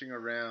searching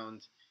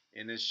around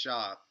in his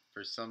shop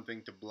for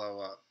something to blow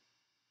up.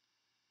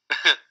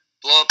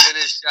 Blow up in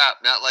his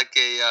shop, not like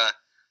a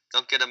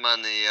Don't get him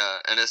on the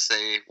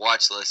NSA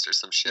watch list or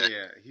some shit.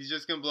 Yeah, he's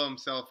just gonna blow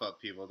himself up,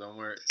 people. Don't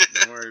worry.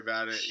 Don't worry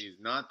about it. He's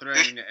not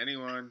threatening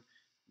anyone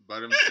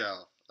but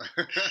himself.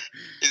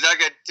 He's not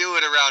gonna do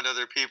it around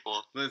other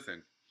people.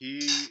 Listen,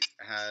 he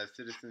has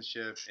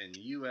citizenship in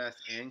U.S.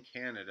 and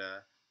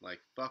Canada. Like,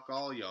 fuck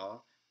all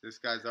y'all. This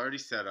guy's already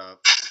set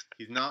up.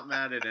 He's not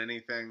mad at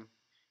anything.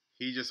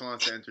 He just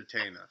wants to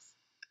entertain us.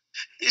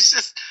 He's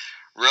just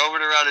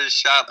roaming around his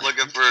shop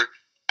looking for,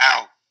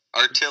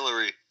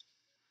 artillery.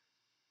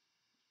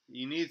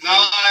 You need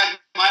No,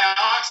 my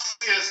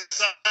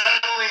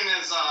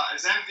oxyacetylene is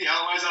empty.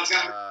 Otherwise, I was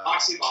going to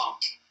oxybomb.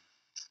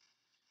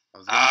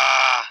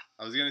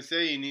 I was gonna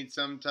say you need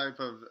some type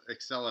of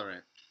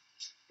accelerant.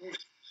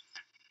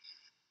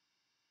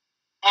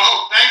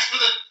 Oh, thanks for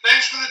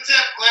the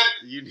tip,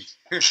 Clint. You need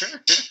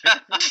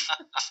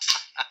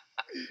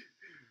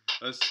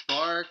a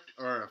spark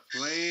or a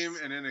flame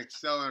and an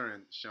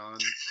accelerant, Sean,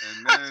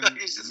 and then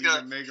He's just you gonna-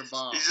 can make a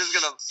bomb. He's just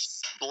gonna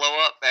blow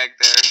up back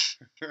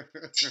there.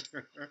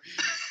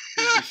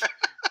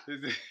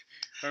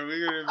 Are we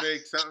gonna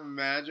make something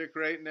magic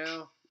right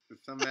now? Is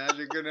some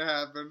magic gonna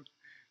happen?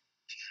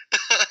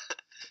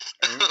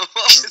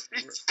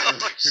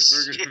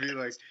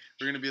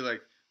 We're gonna be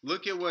like,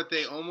 look at what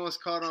they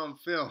almost caught on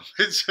film.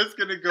 It's just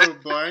gonna go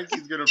blank.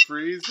 He's gonna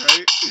freeze,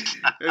 right?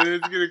 And then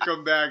it's gonna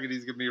come back, and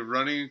he's gonna be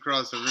running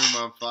across the room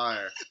on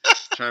fire,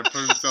 trying to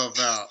put himself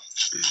out.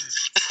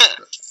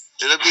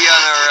 It'll be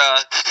on our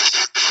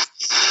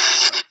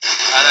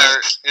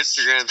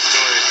Instagram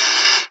story.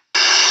 I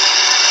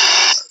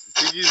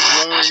think he's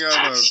blowing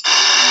up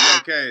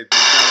okay, he's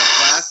got a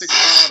plastic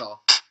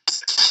bottle.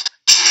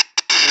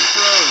 It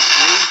froze,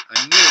 see? I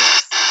knew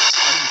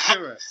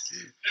it.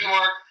 Didn't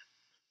work.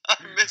 I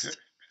missed it.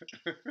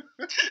 I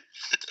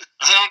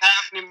don't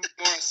have any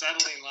more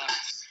acetylene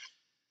left.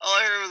 All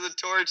I heard was a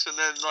torch, and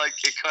then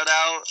it cut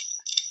out.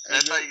 And I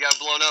thought you got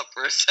blown up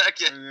for a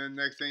second. And then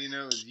next thing you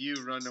know, it was you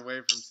running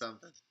away from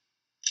something.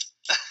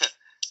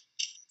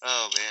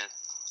 Oh man.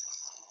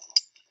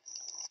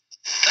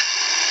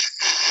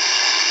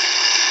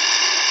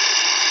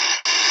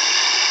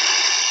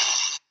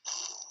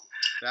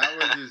 That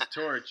was his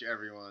torch,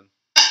 everyone.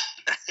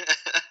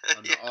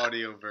 On the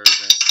audio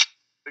version.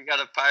 We got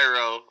a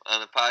pyro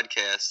on the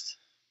podcast.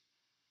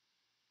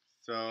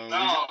 So,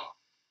 No,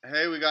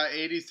 we got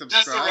 80 just a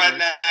subscribers.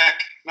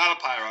 redneck, not a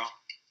pyro.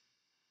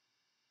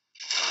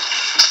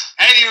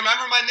 Hey, do you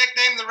remember my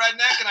nickname, the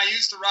Redneck? And I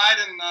used to ride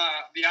in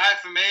the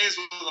IFMAs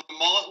with a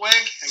mullet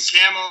wig and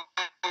camo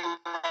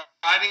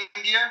riding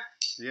gear.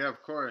 Yeah,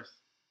 of course.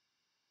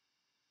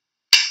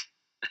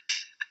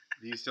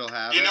 Do you still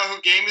have You it? know who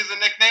gave me the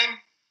nickname?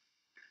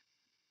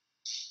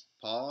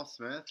 Paul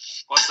Smith?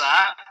 What's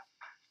that?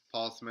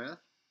 Paul Smith?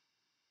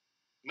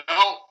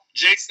 No,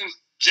 Jason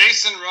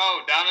Rowe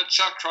down at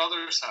Chuck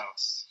Crothers'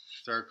 house.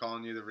 Start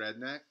calling you the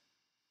redneck?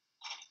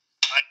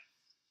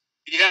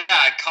 Yeah,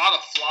 I caught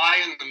a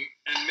fly in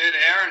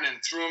midair and then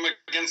threw him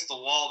against the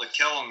wall to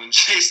kill him. And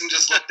Jason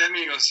just looked at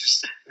me and goes, he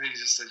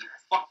just said, "You're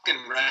a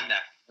fucking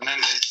redneck." And then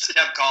he just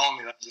kept calling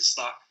me. That just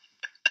stuck.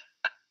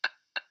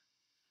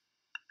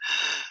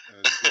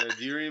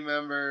 Do you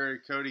remember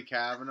Cody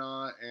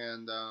Kavanaugh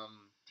and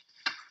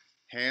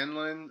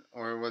Hanlon,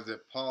 or was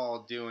it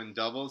Paul, doing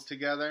doubles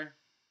together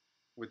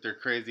with their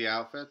crazy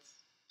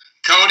outfits?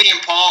 Cody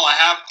and Paul, I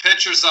have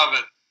pictures of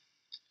it.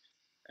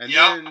 And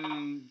Yep.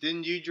 then,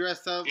 didn't you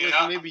dress up Yeah.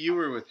 with, maybe you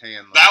were with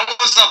Hanlon? That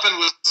was up in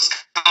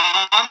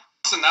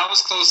Wisconsin. That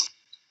was close.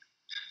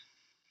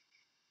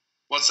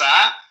 What's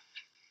that?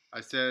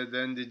 I said,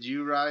 then didn't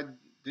you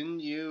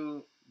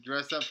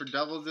dress up for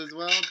doubles as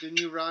well?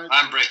 Didn't you ride?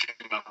 I'm breaking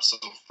up so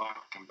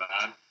fucking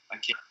bad. I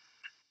can't.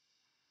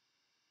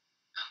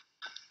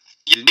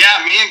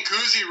 Yeah, me and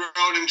Kuzi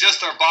rode in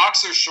just our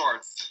boxer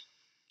shorts.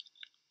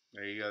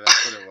 There you go,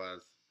 that's what it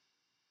was.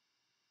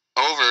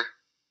 Over.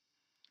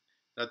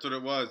 That's what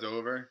it was,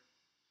 over.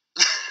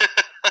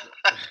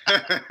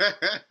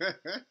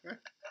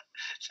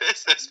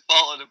 This is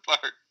falling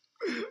apart.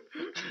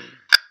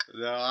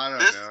 No, I don't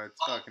know. It's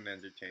fucking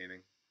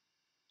entertaining.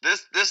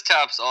 This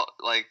top's all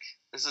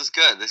this is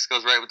good. This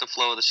goes right with the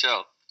flow of the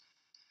show.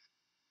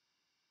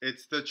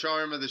 It's the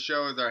charm of the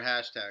show is our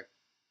hashtag.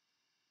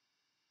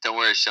 Don't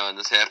worry, Sean.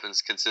 This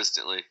happens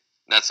consistently.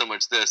 Not so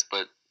much this,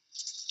 but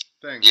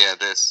Thanks. yeah,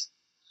 this.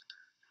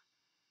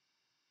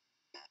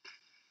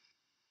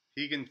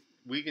 We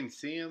can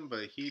see him,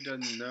 but he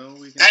doesn't know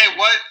we can. Hey,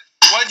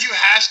 what'd you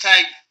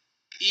hashtag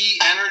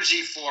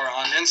E-Energy for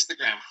on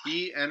Instagram?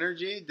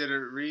 E-Energy? Did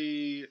it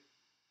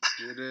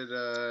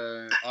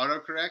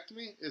autocorrect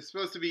me? It's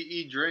supposed to be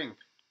E-Drink.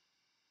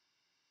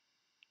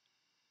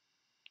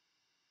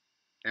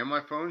 And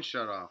my phone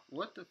shut off.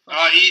 What the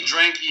fuck?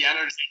 E-Drink,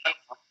 E-Energy.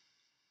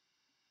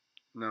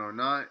 No,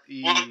 not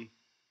E. What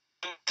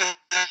the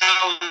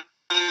hell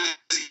is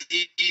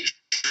E-Drink?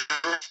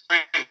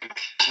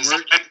 Is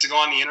that like to go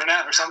on the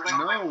internet or something?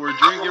 No, we're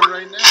drinking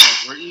right now.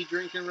 We're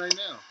E-Drinking right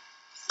now.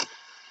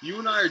 You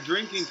and I are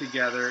drinking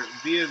together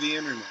via the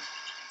internet.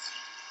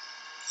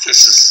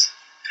 This is.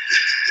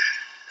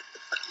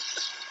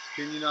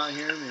 Can you not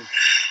hear me?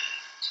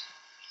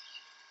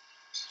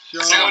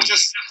 Sean,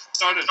 just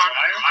started dryer.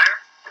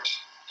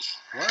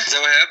 what? Is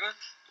that what happened?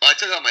 Oh, I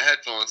took out my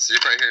headphones, so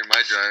you're probably hearing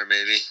my dryer,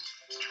 maybe.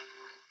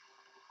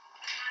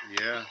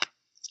 Yeah.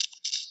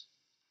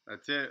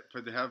 That's it.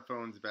 Put the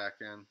headphones back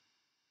in.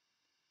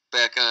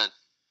 Back on.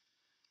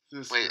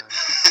 This Wait.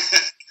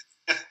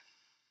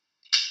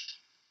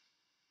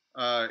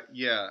 guy.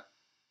 Yeah.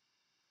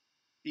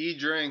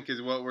 E-drink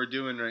is what we're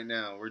doing right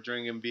now. We're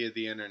drinking via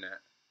the internet.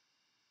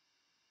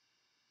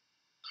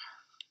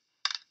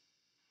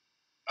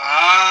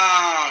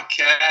 Ah,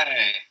 okay.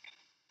 I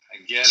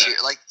get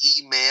it. Like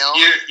email.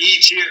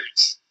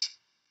 Cheers.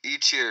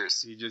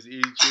 E-cheers. He just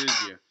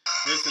E-cheers you.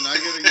 Listen, I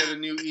gotta get a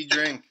new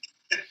E-drink.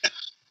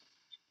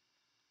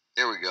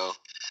 There we go.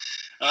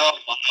 Oh,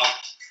 wow.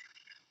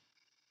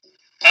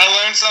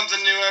 I learn something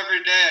new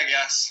every day, I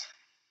guess.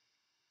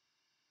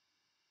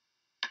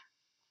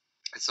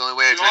 It's the only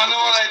way I You drink. want to know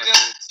what I most of my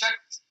just drinks.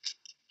 checked?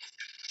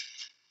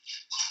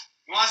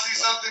 You want to see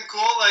something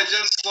cool? I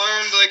just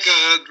learned,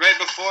 right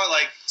before,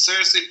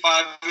 seriously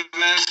 5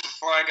 minutes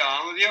before I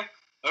got on with you.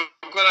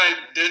 Look what I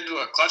did to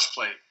a clutch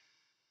plate.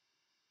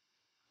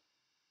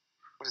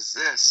 What is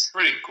this?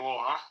 Pretty cool,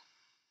 huh?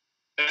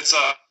 It's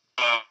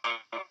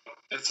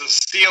a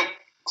steel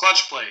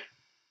clutch plate.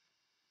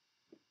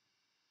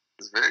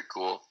 It's very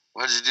cool.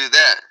 Why'd you do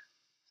that?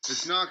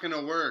 It's not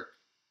gonna work.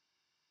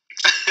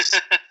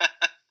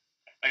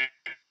 I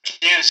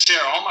can't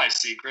share all my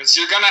secrets.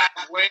 You're gonna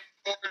have way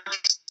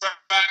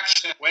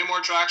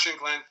more traction,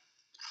 Clint.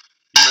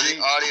 For the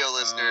audio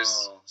listeners,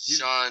 Oh,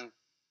 Sean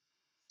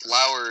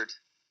floured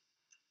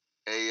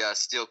a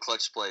steel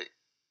clutch plate.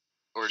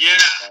 Or Yeah.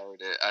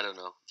 defloured it. I don't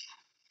know.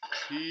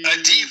 I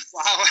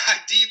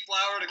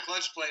deflowered a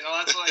clutch plate. No,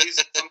 that's what I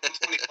used from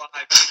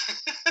 25.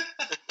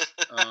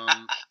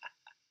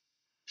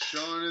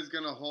 Sean is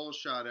gonna hole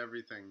shot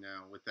everything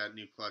now with that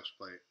new clutch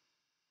plate.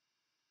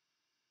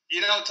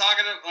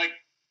 Talking to,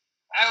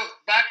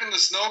 back in the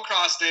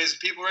snowcross days,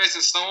 people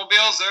racing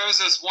snowmobiles, there was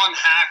this one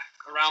hack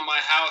around my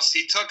house.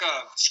 He took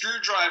a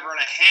screwdriver and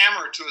a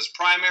hammer to his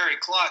primary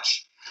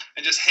clutch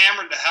and just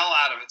hammered the hell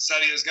out of it.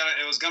 Said it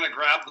was gonna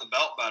grab the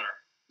belt better.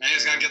 And he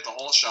was gonna get the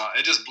hole shot.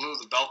 It just blew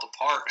the belt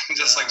apart in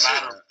just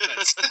matter of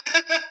minutes.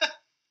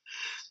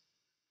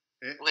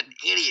 What an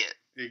idiot.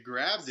 It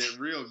grabbed it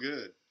real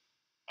good.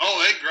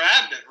 Oh, it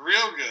grabbed it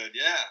real good,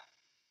 yeah.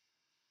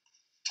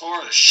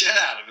 Tore the shit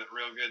out of it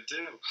real good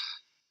too.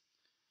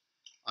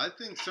 I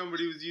think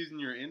somebody was using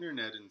your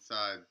internet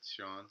inside,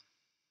 Sean.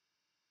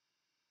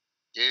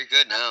 Yeah, you're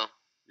good now.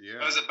 Yeah.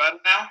 Oh, is it better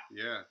now?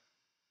 Yeah.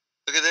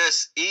 Look at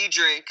this.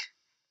 E-drink.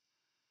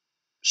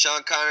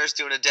 Sean Connor's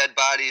doing a dead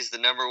bodies, the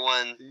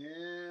 #1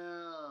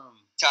 Damn.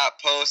 top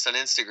post on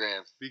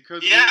Instagram.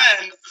 Because Yeah,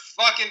 and the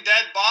fucking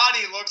dead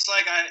body looks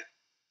like I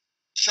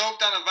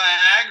choked on a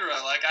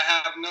Viagra.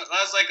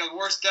 That's like the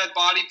worst dead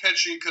body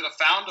picture you could have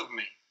found of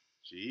me.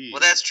 Jeez. Well,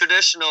 that's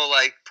traditional,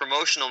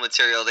 promotional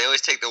material. They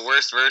always take the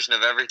worst version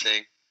of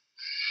everything.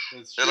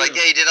 That's They're true. like,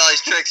 hey, you did all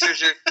these tricks. Here's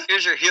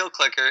your heel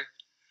clicker.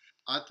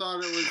 I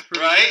thought it was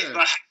pretty Right? good.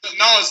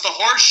 No, it's the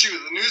horseshoe.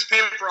 The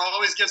newspaper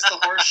always gets the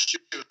horseshoe.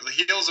 The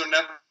heels are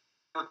never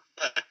good.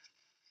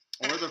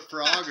 Or the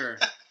Frogger.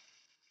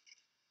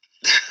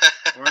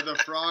 Or the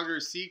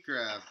Frogger sea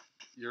crab.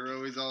 You're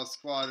always all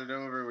squatted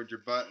over with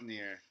your butt in the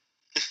air.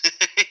 Heel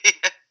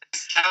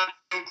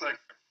clicker.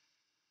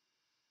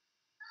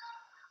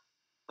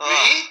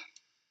 Oh,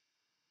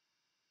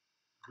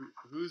 Me?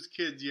 Whose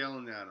kid's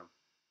yelling at him?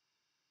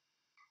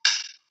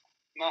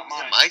 Not is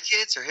it mine. my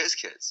kids or his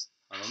kids?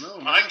 I don't know.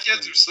 My Austin.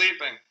 kids are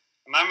sleeping,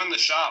 and I'm in the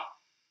shop.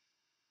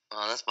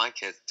 Oh, that's my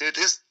kids. Dude,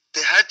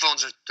 the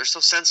headphones they're so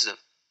sensitive.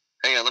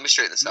 Hang on, let me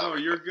straighten this out. No,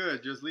 real you're quick.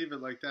 good. Just leave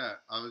it like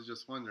that. I was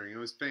just wondering. It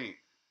was faint.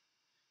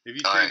 If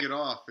you All take right. it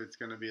off, it's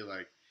gonna be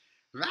like,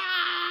 "Rah!"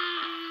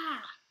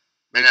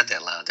 They're not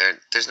that loud.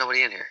 There's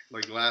nobody in here.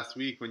 Like last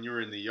week when you were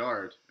in the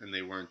yard and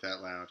they weren't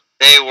that loud.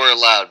 They were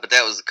loud, but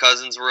that was the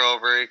cousins were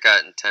over. It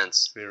got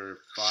intense. They were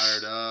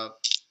fired up.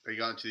 They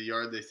got into the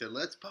yard. They said,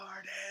 "Let's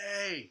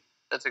party."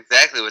 That's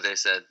exactly what they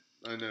said.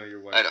 I know your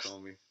I wife don't-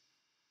 told me.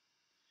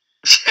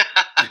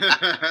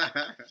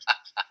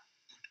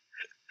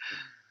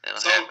 That'll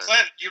So, happen.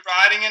 Clint, you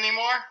riding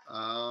anymore?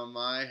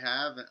 I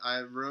haven't.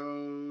 I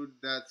rode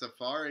that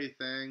safari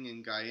thing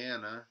in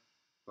Guyana,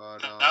 but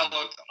That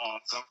looked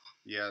awesome.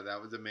 yeah,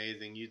 that was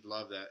amazing. You'd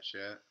love that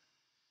shit.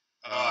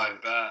 Oh, I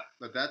bet.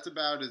 But that's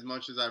about as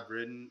much as I've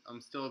ridden.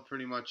 I'm still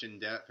pretty much in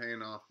debt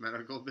paying off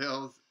medical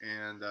bills,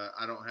 and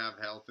I don't have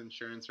health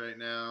insurance right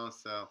now,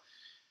 so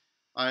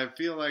I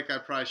feel like I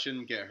probably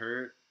shouldn't get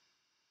hurt.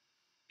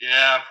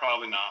 Yeah,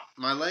 probably not.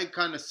 My leg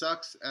kind of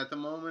sucks at the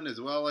moment as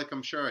well. Like,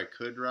 I'm sure I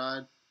could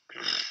ride,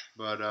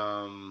 but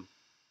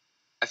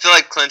I feel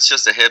like Clint's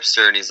just a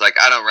hipster, and he's like,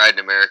 I don't ride in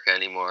America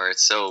anymore.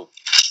 That's so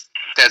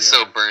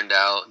Yeah. burned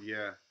out.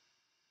 yeah,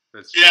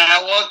 that's true.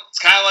 Yeah, well, it's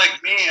kind of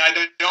like me.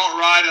 I don't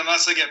ride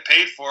unless I get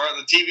paid for it.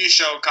 The TV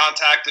show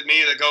contacted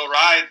me to go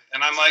ride,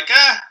 and I'm like,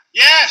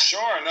 yeah,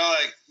 sure. And they're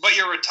like, but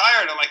you're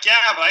retired. I'm like,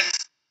 yeah, but I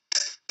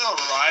still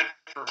ride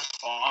for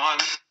fun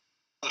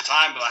all the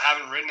time, but I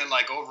haven't ridden in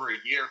like over a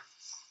year.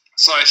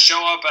 So I show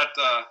up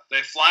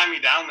they fly me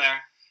down there,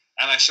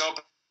 and I show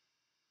up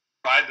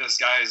ride this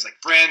guy. He's like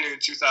brand new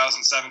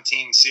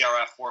 2017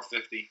 CRF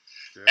 450.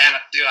 Yeah. And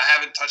dude, I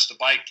haven't touched a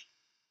bike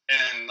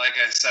in, like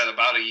I said,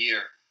 about a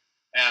year.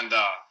 And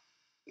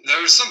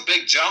there was some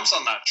big jumps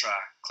on that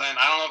track. Clint,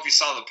 I don't know if you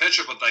saw the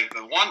picture, but like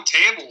the one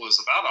table was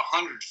about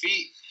 100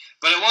 feet.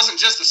 But it wasn't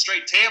just a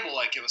straight table.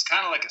 Like it was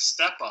kind of like a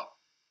step up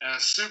and a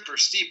super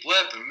steep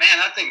lip. And man,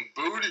 that thing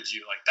booted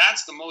you. Like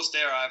that's the most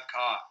air I've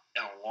caught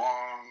in a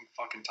long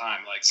fucking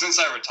time. Like since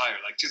I retired,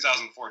 like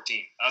 2014,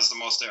 that was the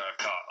most air I've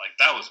caught. Like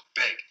that was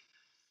big.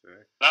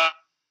 Sick. That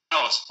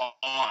was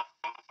fun.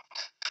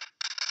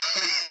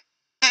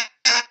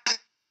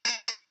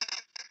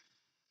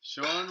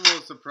 Sean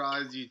will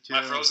surprise you too.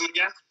 Am I frozen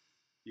again?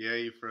 Yeah,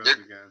 you froze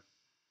again.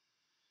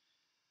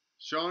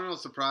 Sean will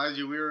surprise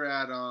you. We were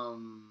at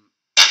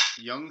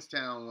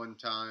Youngstown one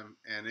time,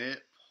 and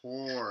it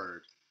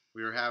poured.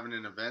 We were having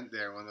an event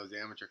there, one of those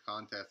amateur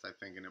contests, I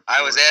think, and it poured.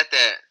 I was at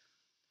that.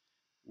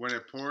 When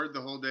it poured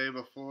the whole day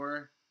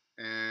before,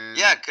 and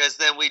Yeah, because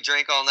then we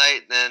drank all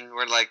night, and then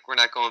we're like, we're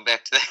not going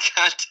back to that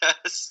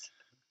contest.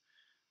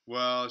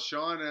 well,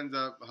 Sean ends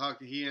up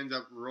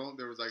rolling.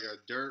 There was like a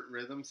dirt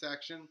rhythm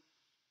section,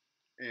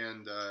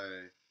 and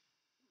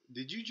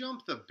did you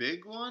jump the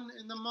big one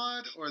in the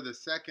mud or the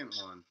second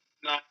one?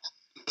 No,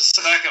 the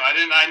second.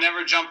 I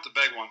never jumped the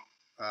big one.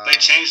 They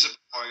changed it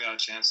before I got a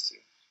chance to.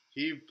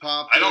 He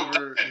popped I don't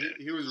over. think I did.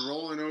 He was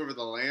rolling over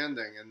the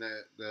landing, and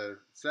the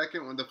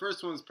second one, the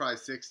first one was probably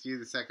 60.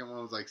 The second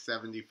one was like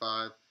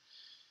 75,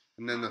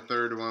 and then the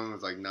third one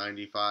was like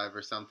 95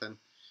 or something.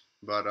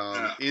 But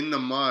in the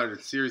mud,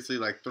 it's seriously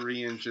like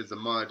 3 inches of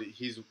mud.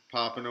 He's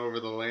popping over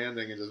the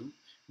landing and just.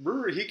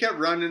 He kept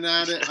running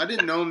at it. I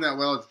didn't know him that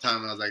well at the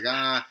time, and I was like,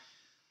 I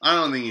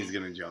don't think he's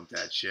gonna jump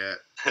that shit.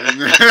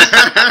 And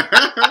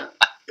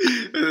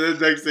the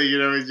next thing you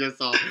know, he's just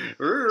all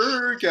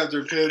kept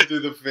her pinned through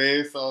the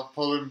face, all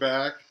pulling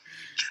back.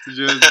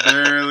 Just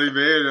barely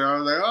made it. I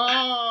was like,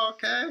 oh,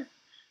 okay.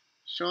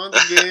 Sean's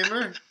a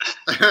gamer.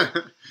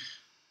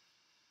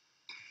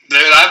 Dude,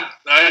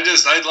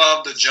 I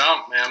love to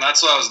jump, man.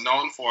 That's what I was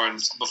known for.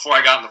 And before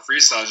I got in the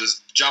freestyle,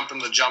 just jumping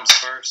the jumps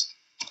first.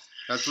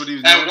 That's what he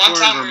was known And for one in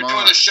time we were Vermont.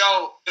 doing a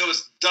show. It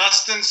was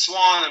Dustin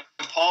Swan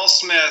and Paul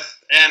Smith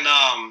and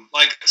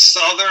like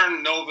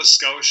Southern Nova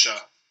Scotia,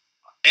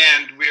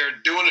 and we were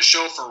doing a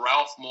show for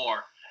Ralph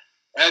Moore,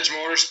 Edge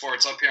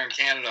Motorsports up here in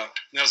Canada.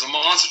 And there was a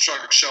monster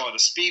truck show at a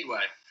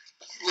speedway.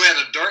 We had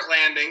a dirt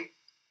landing,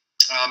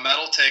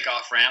 metal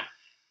takeoff ramp,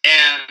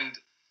 and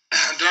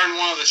during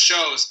one of the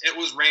shows, it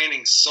was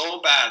raining so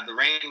bad. The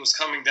rain was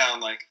coming down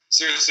like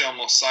seriously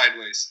almost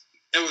sideways.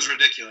 It was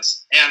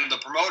ridiculous. And the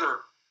promoter,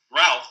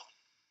 Ralph,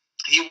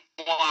 he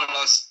wanted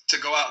us to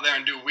go out there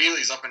and do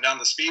wheelies up and down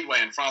the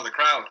speedway in front of the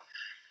crowd.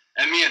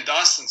 And me and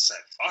Dustin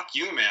said, fuck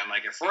you, man.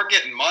 Like, if we're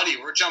getting muddy,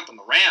 we're jumping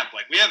the ramp.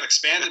 Like, we have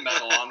expanded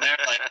metal on there.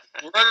 Like,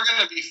 we're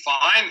going to be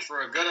fine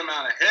for a good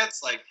amount of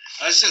hits. Like,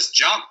 let's just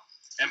jump.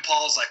 And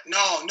Paul's like,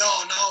 no,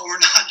 we're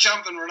not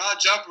jumping. We're not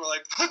jumping. We're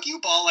like, fuck you,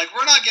 Paul. Like,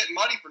 we're not getting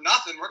muddy for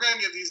nothing. We're going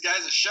to give these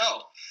guys a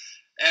show.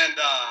 And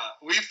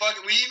we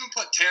even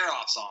put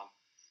tear-offs on.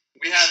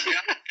 We had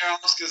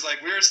tear-offs because,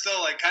 like, we were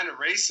still, like, kind of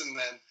racing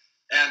then.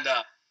 And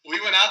we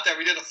went out there.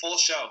 We did a full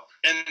show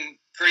in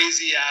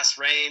crazy-ass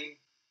rain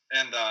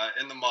and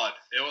in the mud.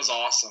 It was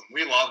awesome.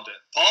 We loved it.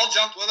 Paul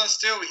jumped with us,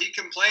 too. He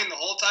complained the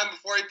whole time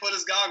before he put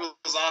his goggles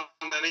on.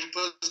 And then he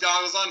put his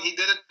goggles on. He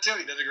did it, too.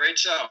 He did a great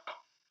show.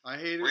 I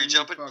hate it Were when you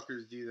jumping?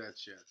 fuckers do that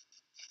shit.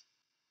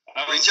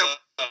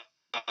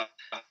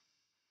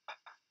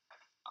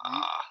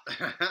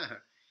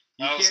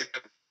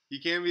 You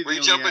can't be the Were you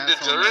only jumping to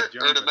asshole not dirt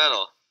or to jumping.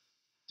 metal?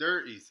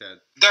 Dirt, he said.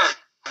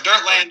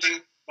 Dirt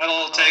landing,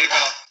 metal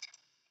takeoff.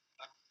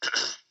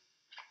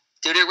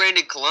 Dude, it rained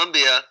in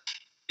Columbia,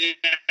 Yeah,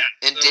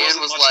 and there Dan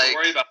wasn't was much to like,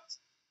 worry about.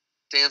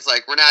 Dan's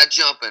like, we're not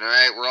jumping, all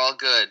right? We're all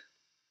good.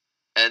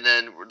 And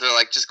then they're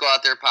like, just go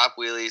out there, pop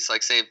wheelies,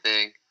 like same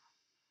thing.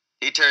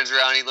 He turns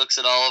around, he looks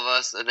at all of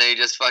us, and then he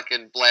just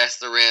fucking blasts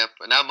the ramp.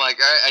 And I'm like,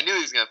 all right, I knew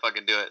he was going to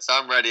fucking do it. So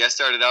I'm ready. I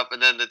started up,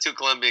 and then the 2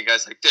 Colombian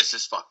guys like, this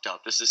is fucked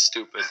up. This is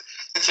stupid.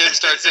 Tim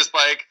starts his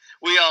bike.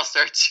 We all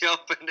start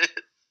jumping it.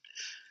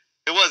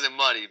 It wasn't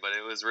muddy, but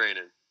it was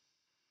raining.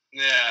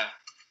 Yeah,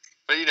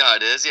 But you know how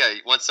it is. Yeah,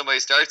 once somebody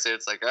starts it,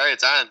 it's like, all right,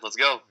 it's on. Let's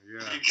go.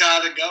 Yeah. you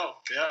gotta go.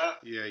 Yeah.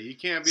 Yeah, you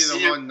can't be the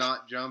See, one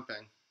not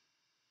jumping.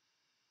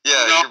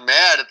 Yeah, No. you're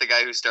mad at the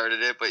guy who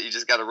started it, but you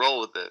just got to roll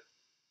with it.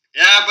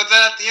 Yeah, but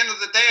then at the end of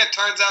the day, it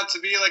turns out to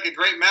be like a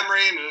great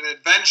memory and an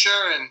adventure,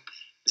 and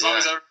as long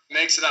as everyone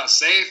makes it out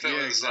safe, it Yeah,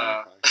 was.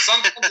 exactly.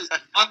 Sometimes it's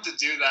fun to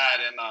do that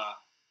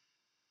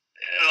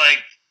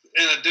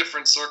in a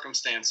different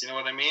circumstance. You know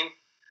what I mean?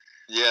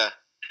 Yeah.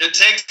 It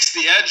takes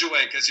the edge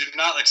away because you're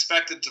not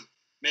expected to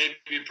maybe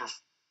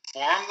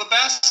perform the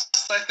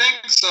best. I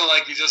think so.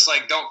 Like you just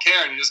like don't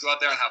care and you just go out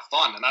there and have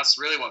fun, and that's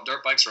really what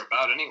dirt bikes are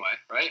about, anyway,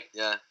 right?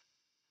 Yeah.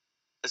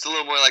 It's a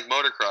little more like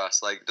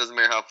motocross. Like, it doesn't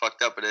matter how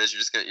fucked up it is.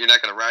 You're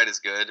not gonna ride as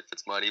good if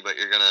it's muddy, but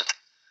you're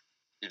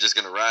just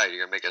gonna ride.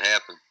 You're gonna make it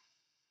happen.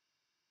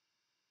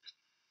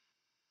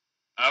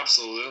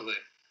 Absolutely.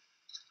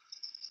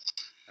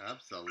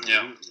 Absolutely.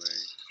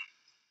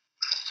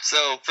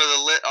 So for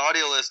the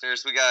audio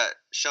listeners, we got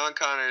Sean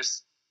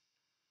Connor's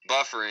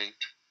buffering,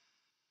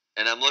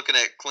 and I'm looking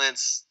at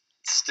Clint's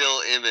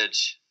still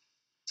image.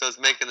 So it's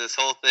making this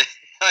whole thing.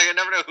 Like, I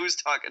never know who's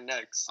talking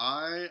next.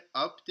 I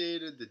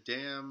updated the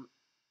damn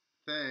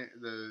thing,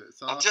 the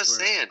software. I'm just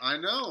saying. I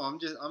know. I'm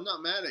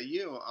not mad at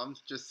you. I'm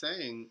just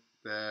saying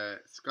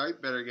that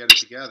Skype better get it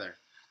together.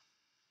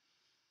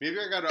 Maybe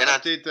I gotta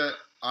update the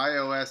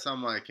iOS on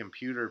my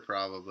computer.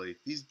 Probably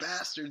these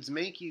bastards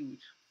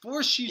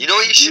force you. You know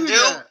what you should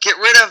do? Get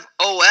rid of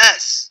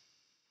OS.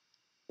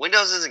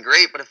 Windows isn't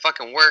great, but it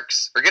fucking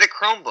works. Or get a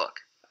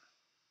Chromebook.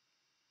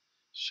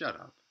 Shut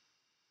up.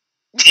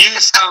 You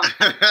sound.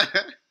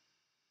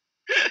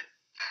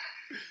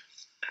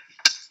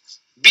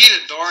 Beat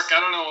it, dork. I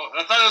don't know.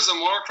 I thought it was a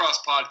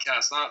motocross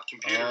podcast, not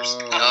computers.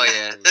 Oh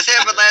yeah. This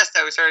happened last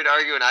time. We started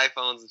arguing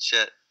iPhones and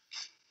shit.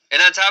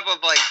 And on top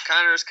of, like,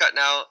 Connor's cutting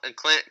out and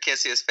Clint can't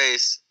see his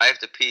face, I have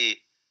to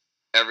pee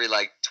every,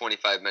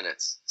 25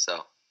 minutes.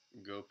 So.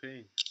 Go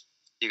pee.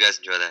 You guys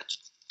enjoy that.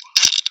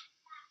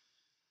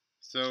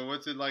 So,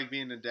 what's it like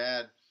being a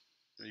dad?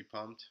 Are you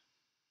pumped?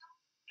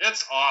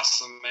 It's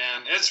awesome,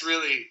 man. It's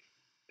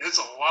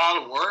a lot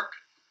of work.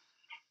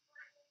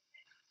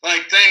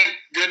 Like, thank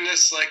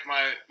goodness, like,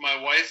 my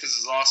wife is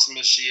as awesome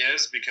as she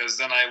is, because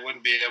then I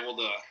wouldn't be able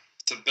to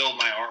build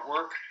my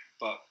artwork.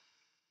 But,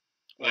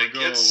 like,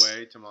 go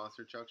away to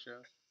monster truck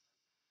shows?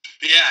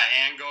 Yeah,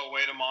 and go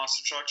away to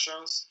monster truck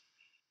shows.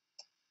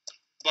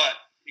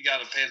 But you got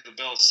to pay the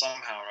bills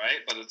somehow,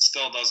 right? But it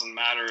still doesn't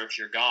matter if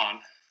you're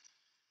gone.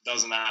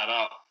 Doesn't add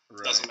up.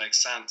 Right. Doesn't make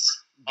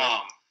sense.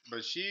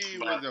 But she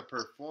was a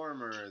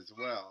performer as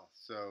well,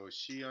 so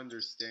she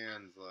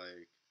understands,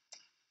 like,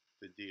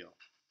 the deal.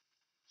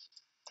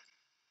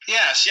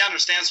 Yeah, she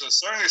understands to a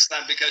certain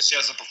extent because she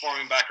has a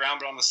performing background,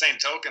 but on the same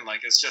token,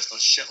 like, it's just a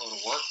shitload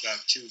of work to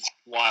have two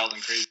wild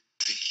and crazy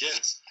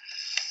kids.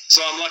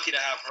 So I'm lucky to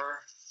have her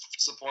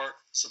support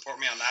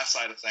me on that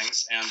side of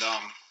things. And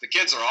the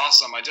kids are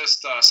awesome. I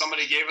just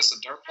somebody gave us a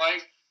dirt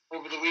bike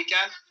over the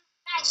weekend,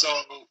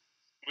 so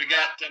we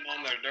got them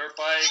on their dirt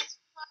bike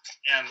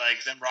and,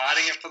 like, them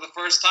riding it for the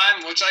first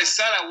time. Which I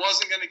said I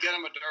wasn't going to get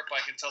them a dirt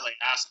bike until they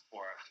asked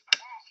for it,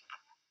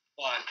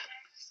 but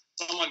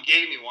someone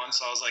gave me one,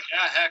 so I was like,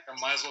 yeah, heck, I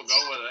might as well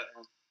go with it.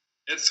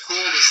 It's cool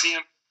to see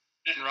them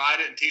and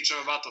ride it and teach them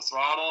about the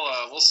throttle.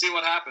 We'll see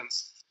what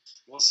happens.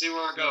 We'll see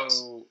where it goes.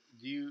 So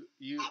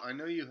I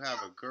know you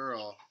have a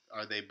girl.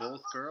 Are they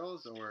both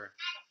girls or?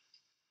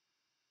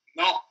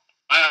 No,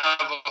 I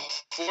have a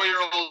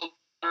 4-year-old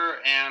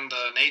daughter and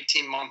an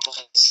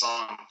 18-month-old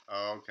son.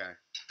 Oh, okay.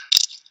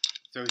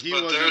 So he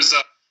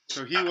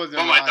wasn't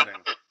well, riding.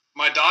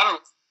 My daughter.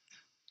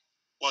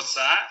 What's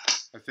that?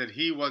 I said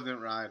he wasn't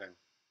riding.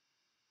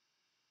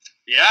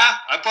 Yeah,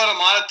 I put him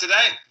on it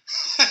today.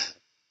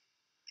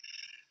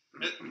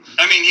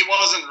 I mean, he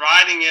wasn't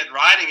riding it,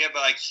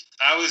 but, like,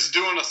 I was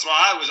doing a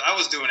throttle. I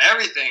was doing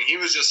everything. He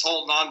was just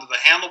holding on to the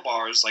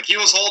handlebars. Like, he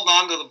was holding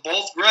on to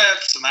both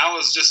grips, and I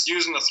was just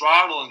using the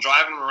throttle and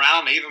driving him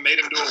around. I even made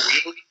him do a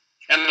wheelie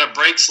and then a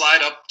brake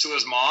slide up to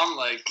his mom.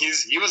 Like,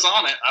 he was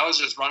on it. I was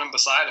just running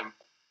beside him.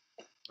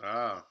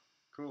 Oh,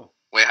 cool.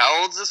 Wait,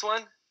 how old's this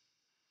one?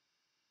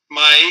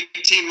 My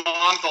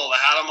 18-month-old. I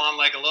had him on,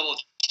 like, a little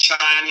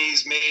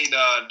Chinese-made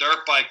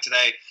dirt bike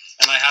today.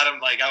 And I had him,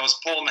 like, I was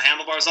pulling the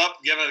handlebars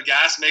up, giving it a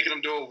gas, making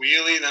him do a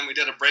wheelie. Then we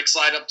did a brake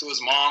slide up to his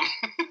mom.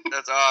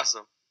 That's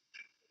awesome.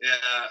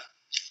 Yeah.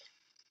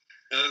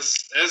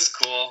 It's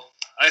cool.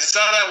 I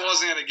said I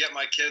wasn't going to get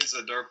my kids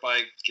a dirt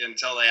bike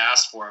until they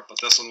asked for it, but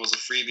this one was a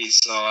freebie,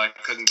 so I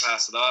couldn't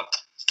pass it up.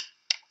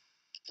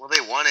 Well, they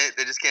want it.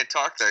 They just can't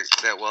talk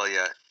that well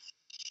yet.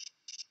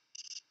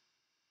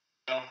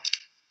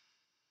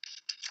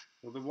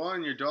 Well, the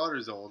one, your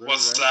daughter's older.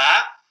 What's right?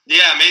 that?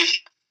 Yeah,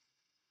 maybe.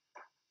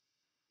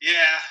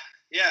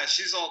 Yeah,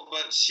 she's old,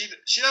 but she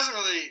doesn't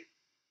really.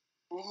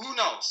 Who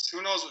knows?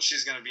 Who knows what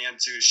she's going to be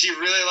into? She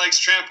really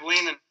likes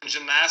trampoline and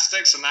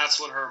gymnastics, and that's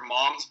what her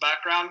mom's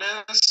background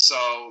is.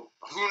 So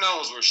who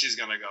knows where she's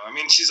going to go? I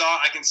mean,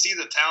 I can see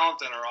the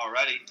talent in her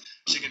already.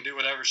 She can do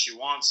whatever she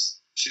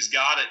wants. She's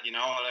got it. You know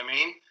what I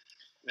mean?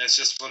 It's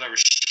just whatever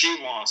she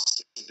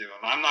wants to do,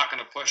 and I'm not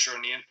going to push her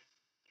in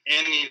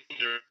any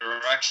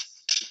direction.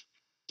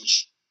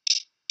 She's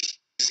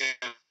going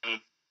to.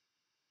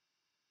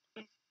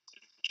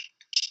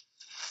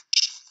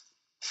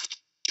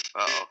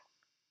 Uh-oh.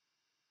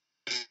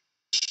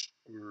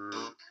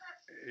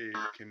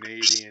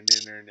 Canadian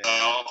internet.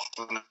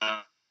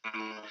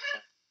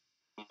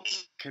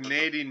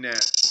 Canadian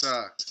net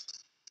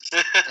sucks.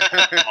 Type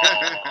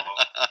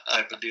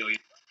of deal.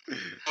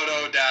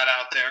 Photo dad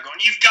out there going,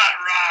 you've got to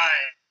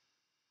ride.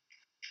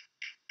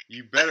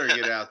 You better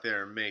get out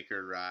there and make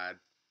her ride.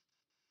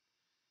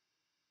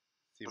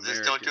 Well,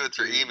 just don't do it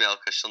through email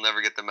because she'll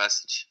never get the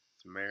message.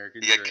 It's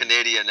American. You got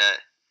Canadian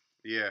net.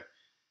 Yeah.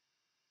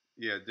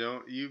 Yeah,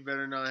 you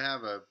better not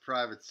have a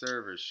private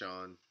server,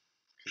 Sean,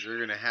 because they're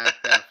going to hack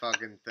that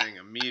fucking thing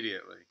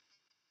immediately.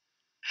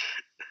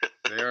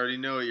 They already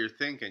know what you're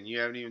thinking. You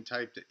haven't even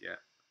typed it yet.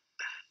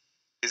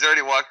 He's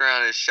already walking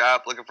around his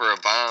shop looking for a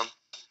bomb.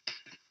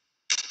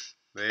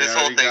 This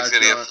whole thing's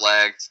going to get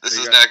flagged. This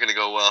is not going to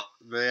go well.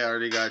 They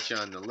already got you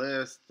on the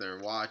list. They're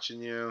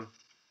watching you.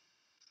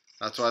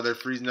 That's why they're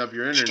freezing up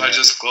your internet. Should I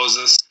just close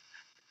this?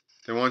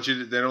 They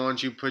don't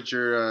want you to put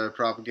your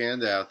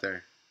propaganda out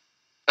there.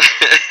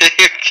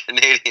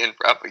 Canadian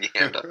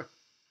propaganda.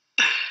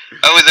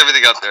 I was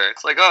everything up there.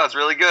 It's like, oh, it's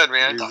really good,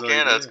 man. He's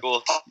Canada, it's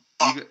cool.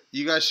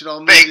 You guys should all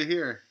move to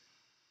here.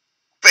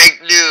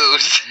 Fake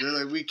news. They're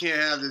like, we can't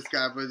have this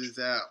guy put this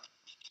out.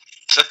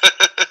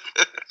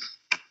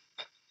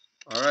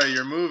 All right,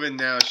 you're moving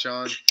now,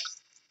 Sean.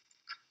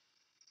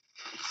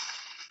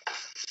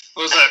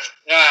 What was that?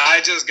 Yeah,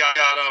 I just got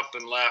up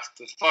and left.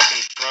 It's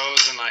fucking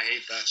frozen. I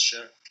hate that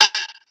shit.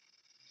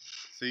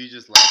 So you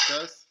just left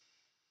us?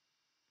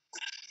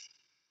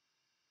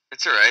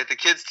 It's all right. The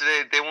kids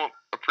today, they won't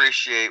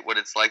appreciate what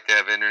it's like to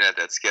have internet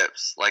that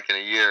skips. Like in a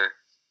year,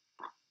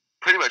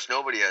 pretty much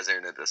nobody has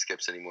internet that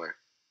skips anymore.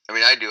 I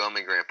mean, I do. I'm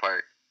in Grant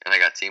Park, and I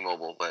got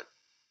T-Mobile, but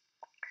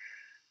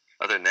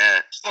other than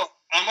that. So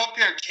I'm up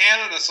here in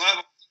Canada, so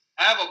I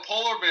have a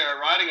polar bear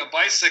riding a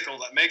bicycle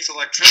that makes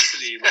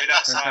electricity right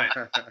outside.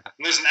 And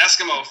there's an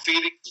Eskimo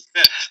feeding the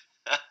fish.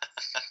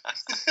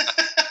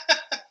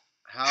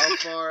 How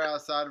far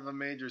outside of a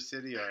major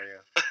city are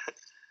you?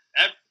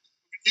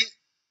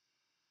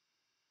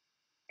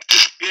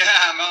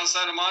 Yeah, I'm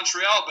outside of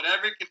Montreal, but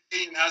every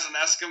Canadian has an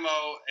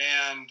Eskimo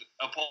and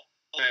a polar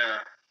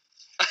bear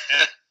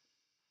in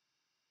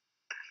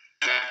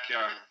the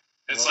backyard.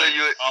 It's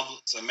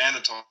it's a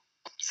mandatory.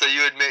 So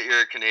you admit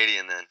you're a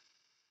Canadian then?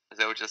 Is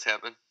that what just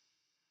happened?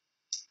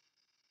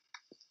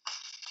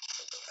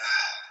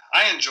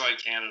 I enjoy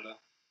Canada.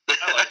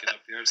 I like it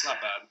up here. It's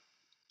not bad.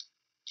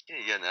 Yeah,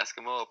 you got an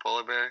Eskimo, a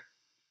polar bear.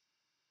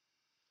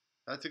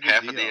 That's a good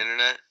half deal. Of the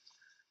internet.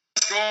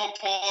 Eskimo,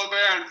 polar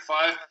bear, and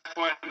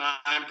 5.9%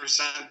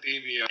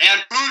 PVO.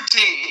 And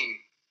poutine.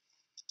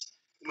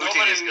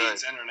 Nobody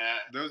needs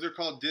internet. Those are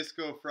called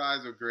disco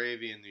fries with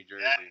gravy in New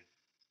Jersey. Yeah.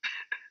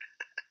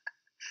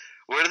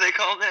 What do they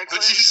call that?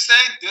 What'd you say?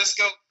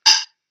 Disco?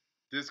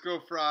 Disco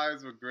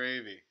fries with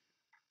gravy.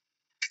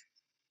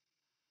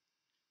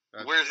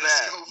 Where's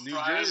that? New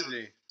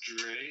Jersey.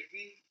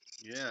 Gravy?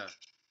 Yeah.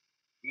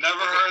 Never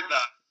heard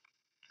that.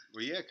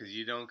 Well, yeah, because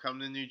you don't come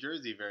to New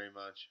Jersey very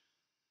much.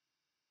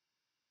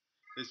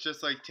 It's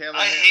just like Taylor.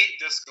 I hate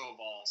disco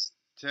balls.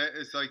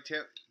 It's like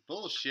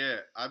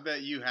bullshit. I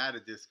bet you had a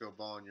disco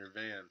ball in your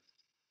van.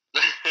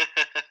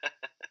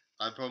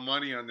 I put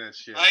money on that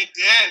shit. I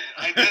did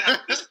have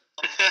a disco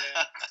ball in my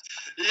van.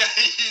 Yeah,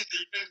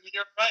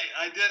 you're right.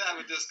 I did have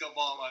a disco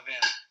ball in my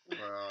van.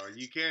 Well,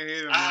 you can't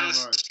hit them I had a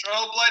much.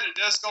 strobe light, a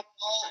disco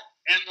ball,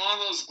 and one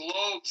of those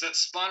globes that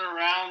spun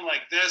around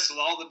like this with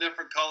all the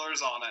different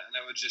colors on it, and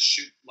it would just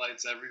shoot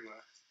lights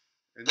everywhere.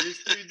 And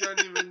this dude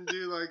doesn't even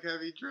do like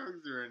heavy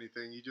drugs or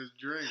anything. He just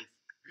drinks.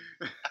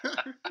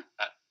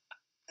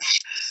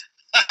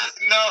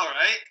 No,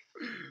 right?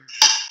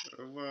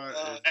 What is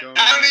I going don't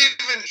on?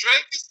 even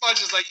drink as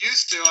much as I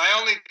used to. I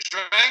only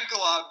drank a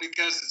lot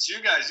because it's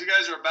you guys. You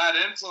guys were a bad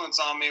influence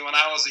on me when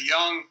I was a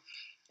young,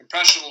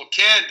 impressionable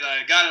kid.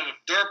 I got into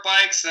dirt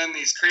bikes, and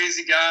these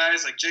crazy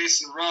guys like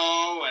Jason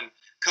Rowe and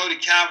Cody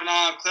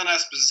Kavanaugh and Clint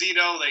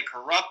Esposito, they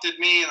corrupted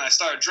me, and I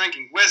started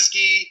drinking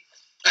whiskey,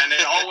 and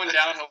it all went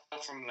downhill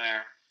from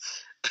there.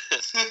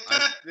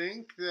 I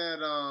think that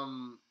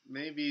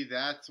maybe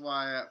that's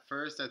why at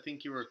first I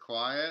think you were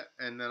quiet,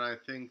 and then I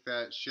think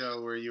that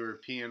show where you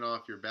were peeing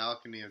off your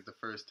balcony is the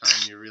first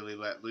time you really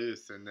let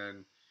loose, and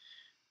then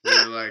we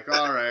were like,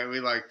 all right, we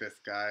like this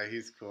guy,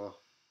 he's cool.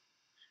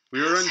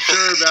 We were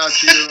unsure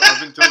about you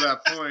up until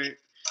that point,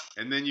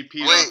 and then you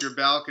peed off your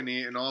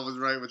balcony, and all was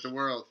right with the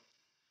world.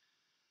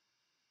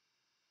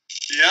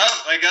 Yeah,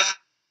 I guess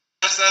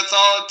that's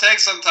all it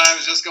takes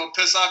sometimes. Just go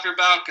piss off your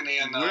balcony,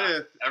 and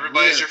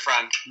everybody's your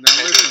friend. Now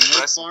listen,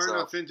 we're far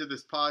enough into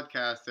this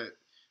podcast that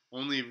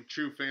only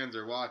true fans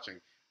are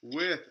watching.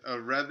 With a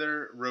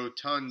rather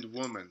rotund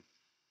woman.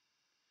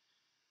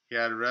 He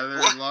had a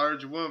rather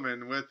large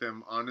woman with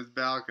him on his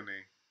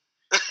balcony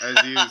as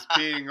he was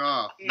peeing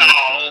off.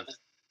 No.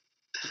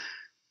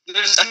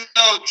 There's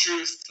no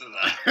truth to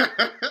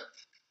that.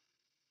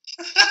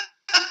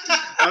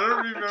 I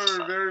don't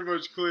remember very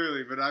much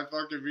clearly, but I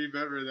fucking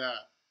remember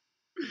that.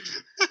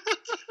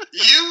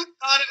 You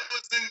thought it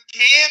was in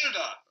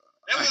Canada.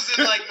 It was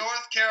in like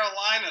North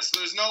Carolina, so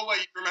there's no way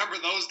you remember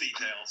those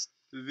details.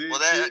 Well,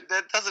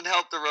 that doesn't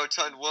help the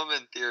rotund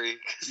woman theory.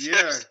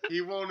 Yeah,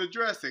 he won't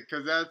address it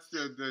because that's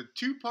the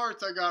two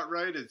parts I got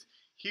right is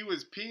he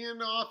was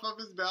peeing off of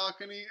his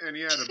balcony and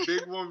he had a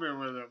big woman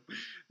with him.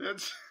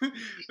 That's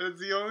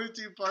the only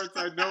two parts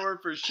I know are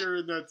for sure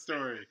in that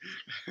story.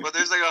 Well,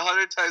 there's like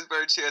 100 times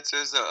better chance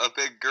there's a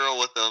big girl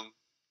with them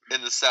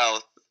in the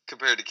South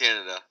compared to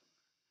Canada.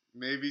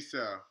 Maybe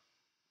so.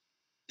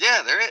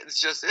 Yeah, there is. It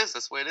just is.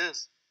 That's the way it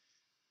is.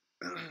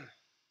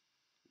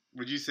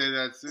 Would you say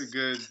that's a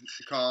good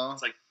call?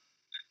 It's like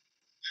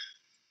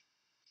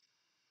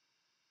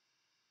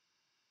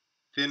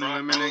thin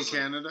women in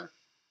Canada?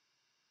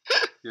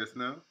 Yes,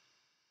 no?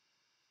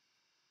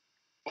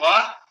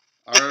 What?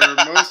 Are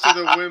most of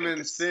the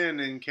women thin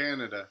in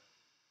Canada?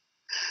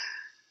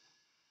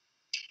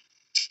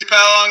 Tu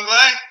parles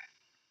anglais?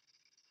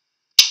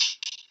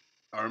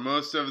 Are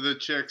most of the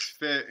chicks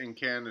fit in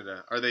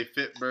Canada? Are they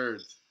fit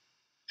birds?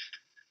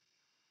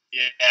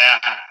 Yeah.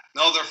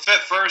 No, they're fit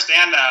first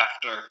and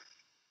after.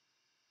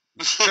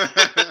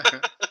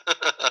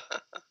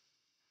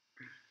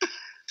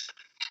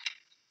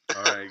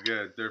 All right,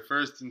 good. They're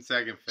first and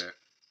second fit.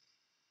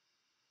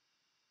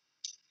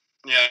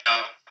 Yeah.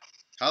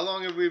 How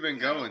long have we been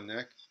going,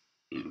 Nick?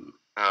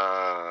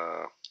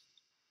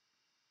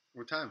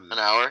 What time is it? An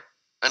hour.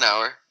 An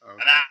hour.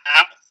 Okay. An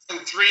hour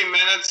and 3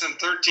 minutes and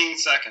 13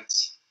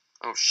 seconds.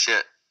 Oh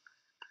shit!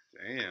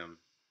 Damn.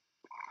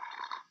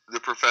 The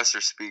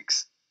professor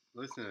speaks.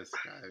 Listen to this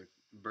guy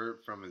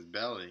burp from his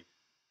belly.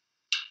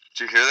 Did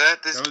you hear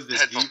that?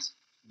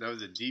 That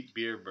was a deep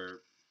beer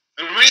burp.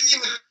 And we didn't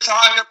even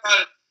talk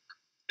about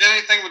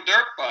anything with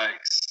dirt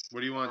bikes.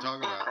 What do you want to talk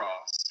about?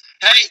 Cross.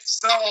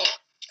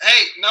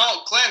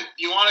 No, Clint,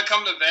 you want to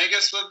come to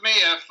Vegas with me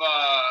if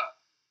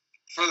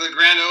for the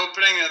grand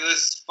opening of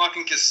this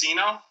fucking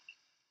casino?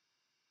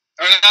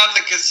 Or not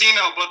the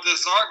casino, but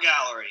this art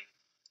gallery.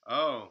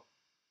 Oh.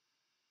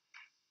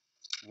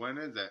 When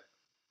is it?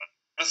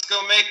 Let's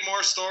go make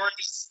more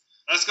stories.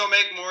 Let's go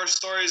make more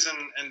stories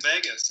in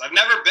Vegas. I've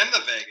never been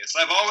to Vegas.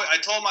 I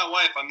told my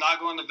wife I'm not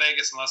going to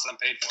Vegas unless I'm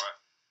paid for it.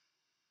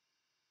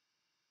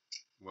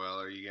 Well,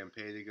 are you getting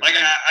paid to go? Like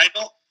I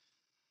don't.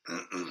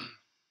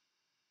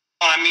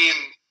 I mean,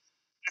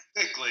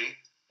 technically,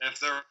 if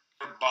they're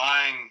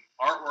buying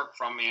artwork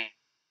from me.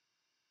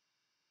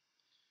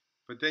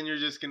 But then you're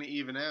just gonna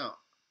even out.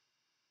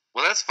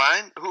 Well, that's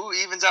fine. Who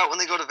evens out when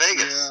they go to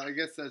Vegas? Yeah, I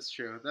guess that's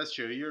true. That's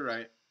true. You're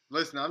right.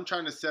 Listen, I'm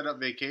trying to set up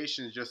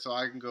vacations just so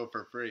I can go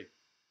for free.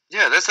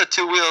 Yeah, that's a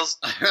two wheels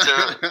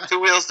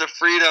to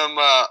freedom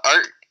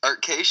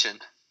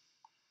artcation.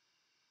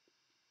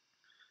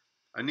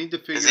 I need to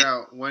figure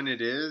out when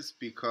it is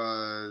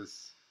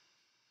because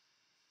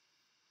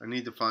I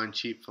need to find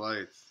cheap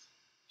flights.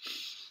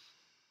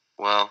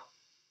 Well,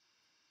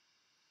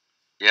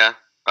 yeah.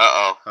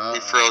 He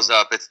froze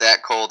up. It's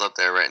that cold up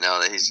there right now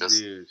that he's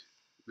just Dude,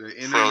 the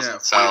internet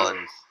froze.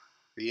 solid.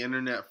 The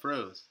internet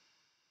froze.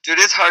 Dude,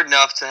 it's hard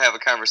enough to have a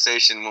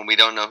conversation when we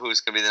don't know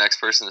who's going to be the next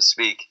person to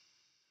speak.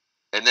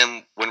 And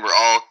then when we're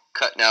all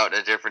cutting out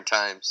at different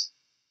times.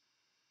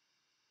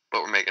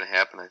 But we're making it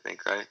happen, I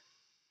think, right?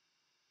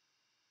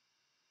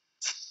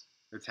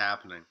 It's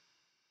happening.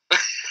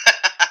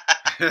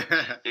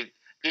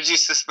 Did you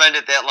suspend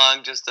it that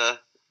long just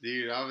to...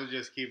 Dude, I was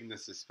just keeping the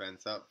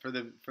suspense up for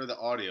the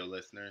audio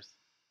listeners.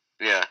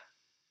 Yeah.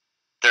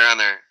 They're on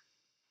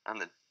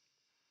the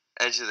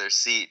edge of their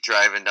seat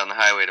driving down the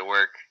highway to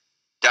work.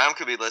 Dom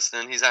could be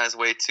listening. He's on his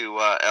way to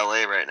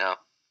L.A. right now.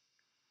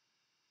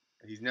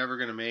 He's never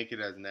going to make it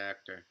as an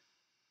actor.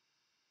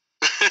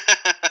 He's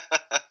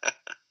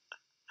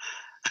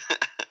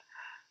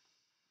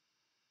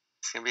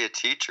going to be a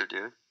teacher,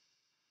 dude.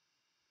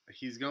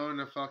 He's going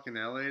to fucking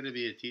L.A. to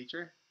be a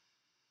teacher?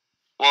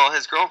 Well,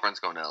 his girlfriend's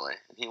going to L.A.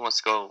 and he wants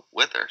to go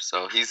with her.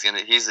 So he's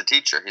a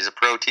teacher. He's a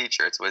pro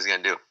teacher. That's what he's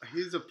going to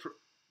do.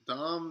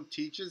 Dom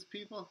teaches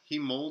people? He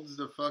molds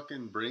the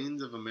fucking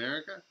brains of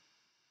America?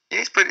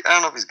 He's pretty... I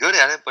don't know if he's good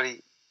at it, but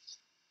he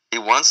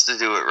wants to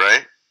do it,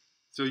 right?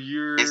 So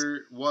your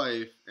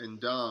wife and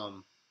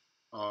Dom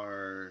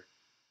are...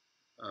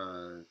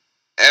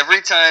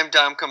 Every time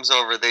Dom comes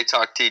over, they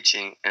talk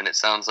teaching, and it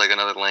sounds like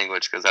another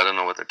language because I don't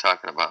know what they're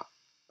talking about.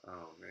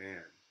 Oh,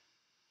 man.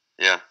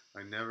 Yeah.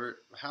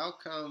 How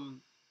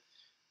come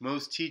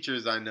most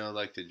teachers I know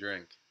like to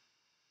drink?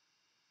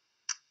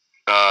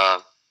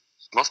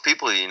 Most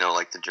people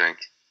like to drink.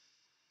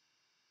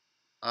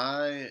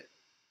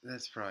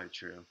 That's probably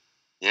true.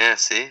 Yeah,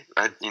 see?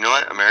 You know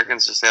what?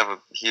 Americans just have a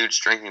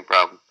huge drinking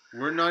problem.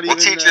 We're not even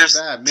teachers,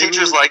 that bad.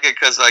 Teachers like it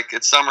because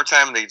it's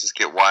summertime and they just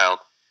get wild.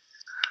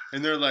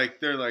 And they're like,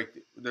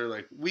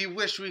 we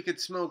wish we could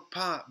smoke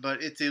pot,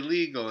 but it's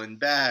illegal and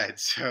bad,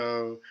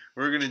 so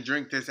we're gonna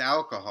drink this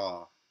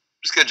alcohol.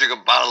 Just gonna drink a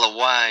bottle of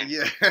wine.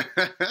 Yeah.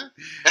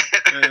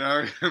 And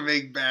I'm gonna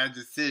make bad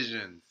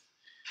decisions.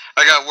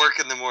 I got work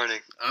in the morning.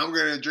 I'm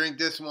gonna drink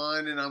this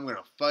wine and I'm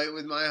gonna fight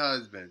with my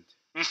husband.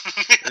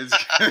 Christy,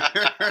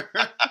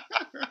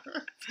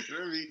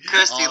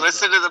 awesome.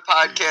 Listen to the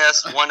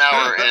podcast 1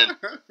 hour in.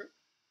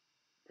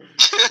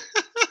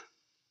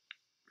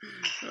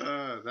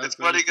 It's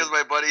funny because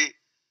my buddy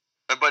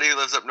who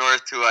lives up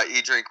north who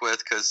I drink with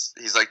because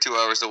he's like 2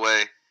 hours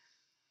away,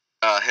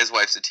 his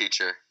wife's a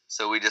teacher.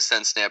 So we just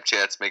send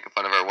Snapchats making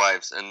fun of our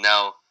wives, and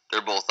now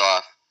they're both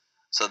off.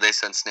 So they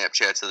send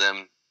Snapchats of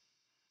them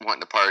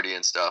wanting to party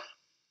and stuff.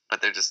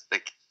 But they're just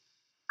like,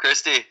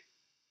 Christy,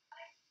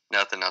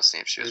 nothing else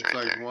Snap shoes right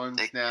like there. One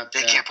they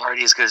Snapchat. Can't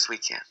party as good as we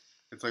can.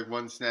 It's like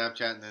one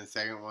Snapchat, and then the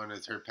second one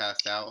is her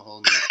passed out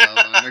holding herself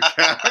on the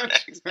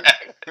couch.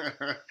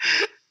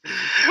 Woo!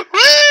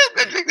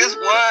 I drink this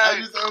wine. I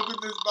just opened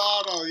this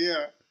bottle,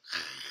 yeah.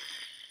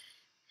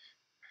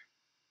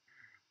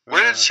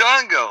 Where did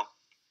Sean go?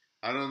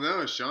 I don't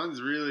know.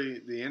 Sean's really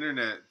the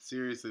internet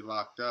seriously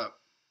locked up.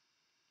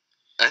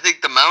 I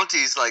think the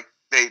Mounties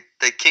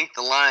they kinked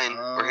the line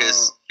where his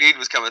Oh. speed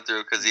was coming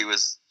through because he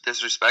was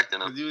disrespecting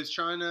them. Because he was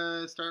trying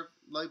to start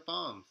light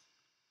bombs.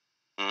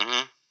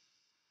 Mm-hmm.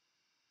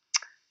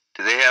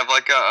 Do they have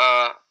like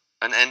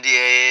an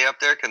NDAA up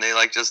there? Can they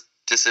like just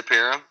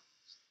disappear him?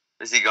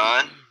 Is he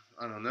gone?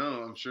 I don't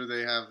know. I'm sure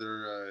they have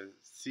their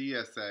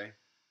CSA.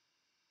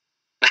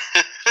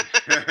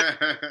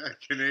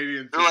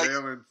 Canadian They're like,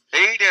 surveillance.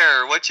 hey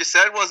there, what you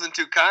said wasn't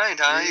too kind,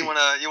 huh? Hey.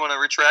 You wanna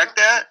retract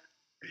that?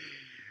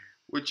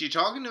 What you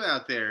talking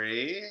about there,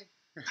 eh?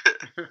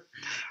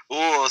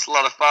 Ooh, it's a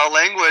lot of foul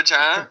language,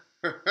 huh?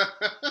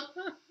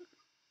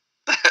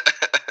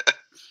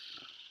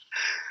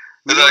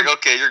 They're like,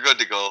 okay, you're good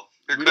to go.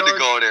 You're we good to don't-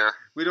 go there.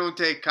 We don't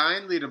take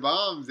kindly to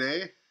bombs,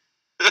 eh?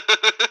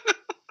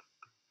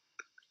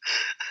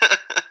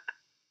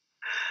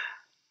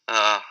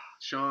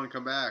 Sean,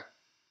 come back.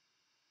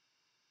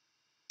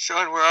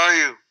 Sean, where are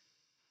you?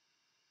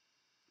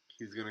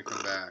 He's gonna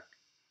come back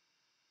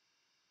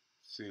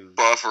soon.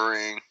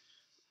 Buffering.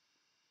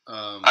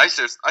 Um, I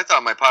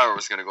thought my power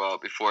was gonna go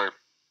out before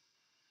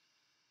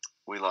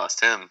we lost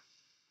him.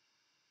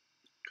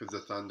 because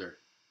of thunder.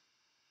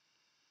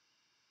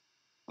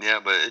 Yeah,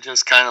 but it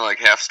just kind of like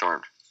half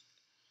stormed.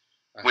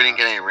 We didn't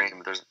get any half rain,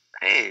 but there's.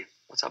 Hey,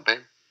 what's up, babe?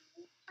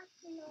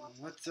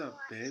 What's up,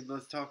 babe?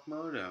 Let's talk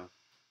moto.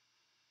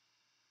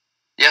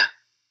 Yeah,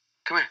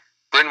 come here.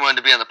 Bryn wanted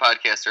to be on the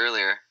podcast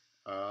earlier.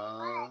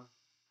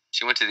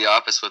 She went to the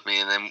office with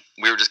me, and then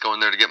we were just going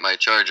there to get my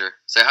charger.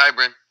 Say hi,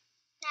 Bryn.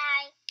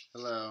 Hi.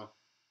 Hello.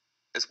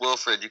 It's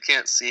Wilfred. You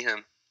can't see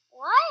him.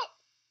 What?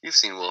 You've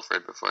seen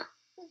Wilfred before.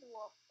 Who's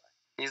Wolf?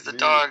 He's the Me.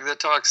 dog that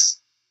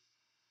talks.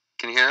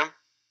 Can you hear him?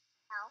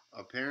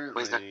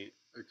 Apparently,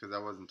 because I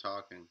wasn't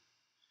talking.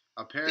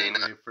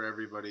 Apparently, for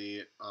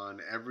everybody on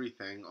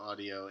everything,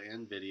 audio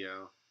and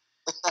video,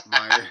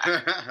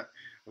 my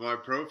my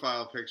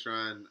profile picture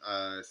on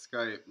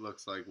Skype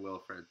looks like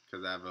Wilfred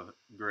because I have a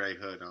gray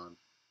hood on.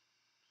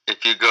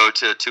 If you go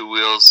to Two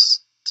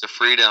Wheels to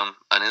Freedom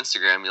on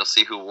Instagram, you'll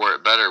see who wore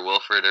it better,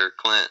 Wilfred or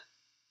Clint.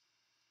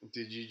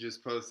 Did you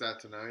just post that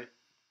tonight,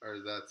 or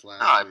that's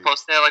last No, I week?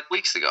 posted that like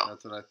weeks ago.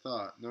 That's what I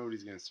thought.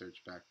 Nobody's gonna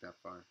search back that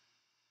far.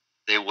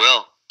 They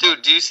will,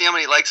 dude. Do you see how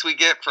many likes we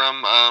get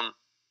from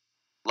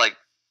like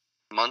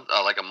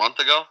a month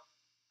ago?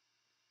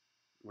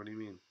 What do you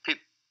mean?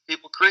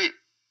 People creep.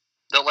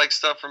 They'll like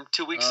stuff from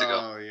 2 weeks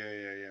ago. Oh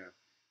yeah.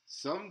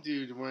 Some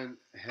dude went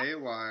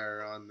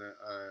haywire on the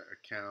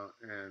account,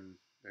 and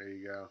there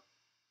you go.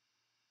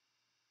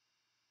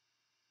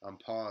 I'm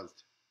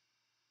paused.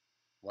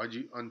 Why'd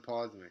you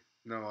unpause me?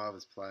 No, I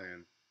was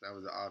playing. That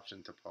was an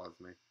option to pause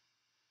me.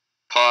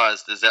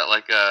 Paused. Is that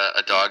like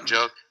a dog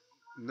joke?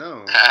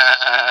 No,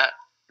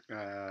 Kill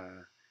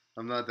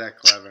I'm not that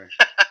clever.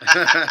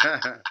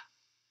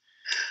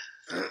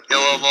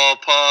 them all.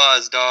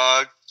 Pause,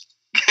 dog.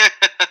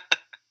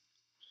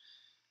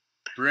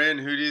 Bryn,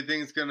 who do you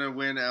think's gonna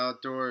win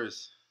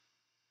outdoors?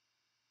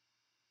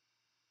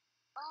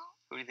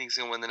 Who do you think's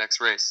gonna win the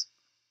next race?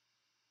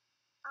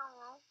 I don't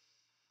know.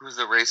 Who's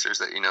the racers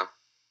that you know?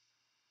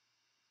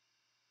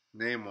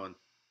 Name one.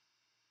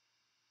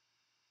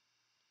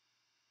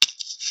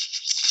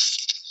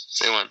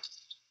 Say one.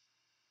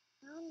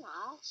 I don't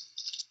know.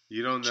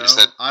 You don't know? She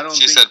said. I don't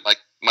She think. said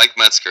Mike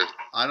Metzger.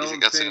 I you don't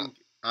think that's think.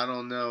 I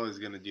don't know is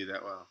gonna do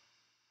that well.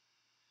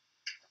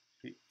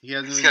 He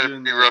hasn't He's been got a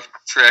doing pretty that. rough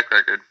track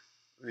record.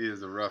 He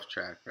has a rough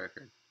track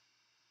record.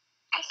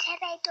 I said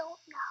I don't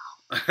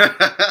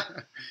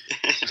know.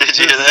 Did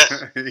you hear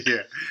that?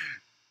 Yeah.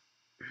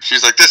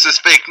 She's like, "This is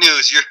fake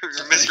news. You're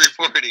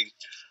misreporting."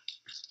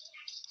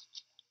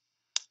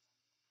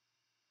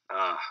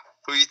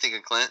 Who are you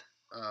thinking, Clint?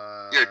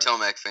 You're a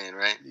Tomac fan,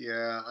 right?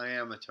 Yeah, I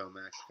am a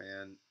Tomac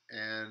fan,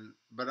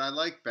 but I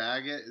like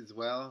Baggett as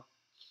well.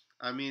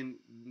 I mean,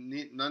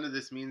 none of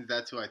this means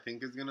that's who I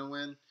think is gonna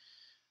win.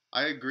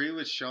 I agree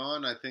with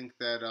Sean. I think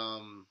that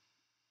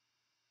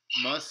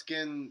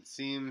Muskin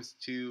seems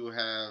to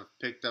have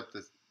picked up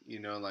this,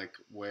 like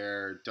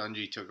where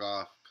Dungey took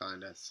off,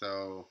 kind of.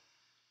 So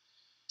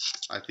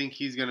I think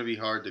he's gonna be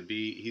hard to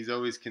beat. He's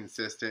always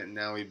consistent, and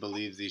now he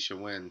believes he should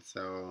win.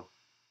 So.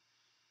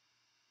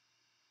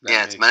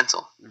 Yeah, it's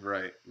mental.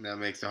 Right. And that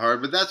makes it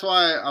hard. But that's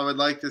why I would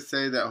like to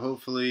say that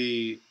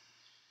hopefully,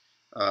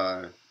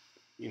 that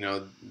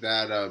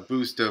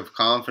boost of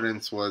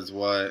confidence was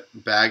what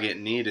Baggett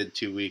needed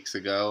 2 weeks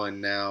ago. And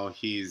now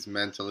he's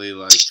mentally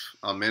like,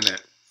 I'm in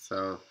it.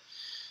 So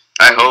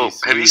I that would be hope.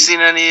 Have you sweet.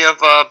 seen any of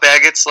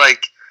Baggett's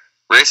like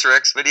Racer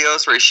X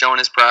videos where he's showing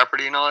his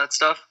property and all that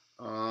stuff?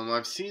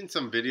 I've seen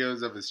some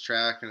videos of his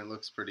track and it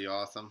looks pretty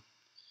awesome.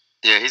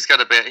 Yeah, he's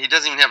got he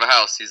doesn't even have a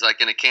house. He's like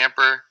in a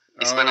camper.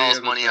 He spent all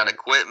his money on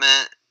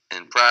equipment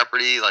and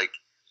property. Like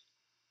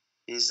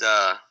he's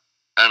I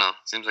don't know.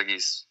 Seems like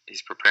he's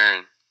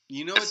preparing.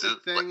 You know what the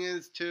thing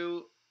is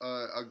too?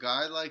 A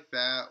guy like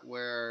that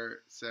where,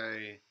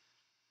 say,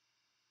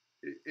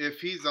 if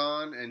he's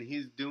on and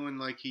he's doing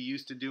like he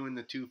used to do in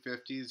the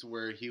 250s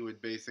where he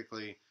would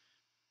basically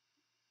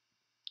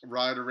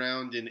ride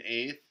around in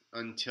 8th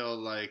until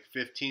like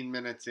 15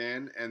 minutes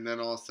in, and then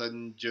all of a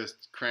sudden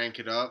just crank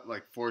it up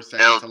like 4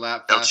 seconds a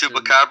lap El faster.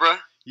 Chupacabra?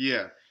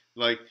 Yeah,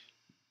 like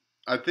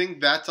I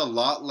think that's a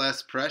lot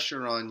less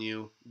pressure on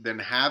you than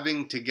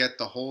having to get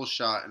the whole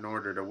shot in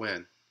order to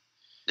win.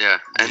 Yeah,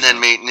 and then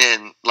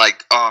maintaining,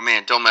 like, oh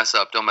man, don't mess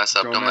up the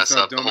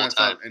whole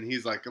time. And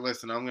he's like,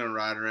 listen, I'm going to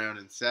ride around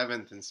in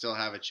 7th and still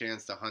have a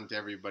chance to hunt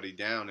everybody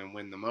down and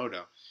win the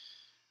moto.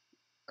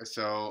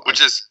 So,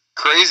 Which is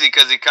crazy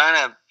because he kind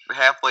of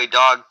halfway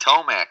dogged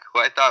Tomac, who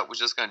I thought was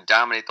just going to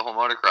dominate the whole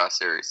motocross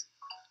series.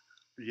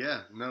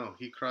 Yeah, no,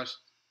 he crushed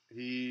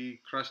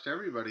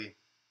everybody.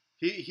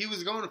 He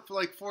was going for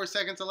like 4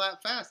 seconds a lap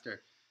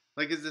faster.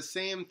 Like, it's the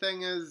same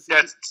thing as...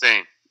 That's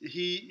insane.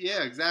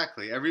 Yeah,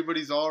 exactly.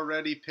 Everybody's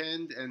already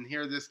pinned, and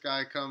here this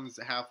guy comes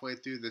halfway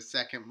through the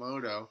second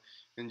moto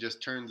and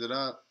just turns it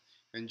up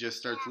and just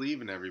starts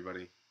leaving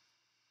everybody.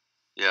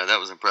 Yeah,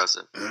 that was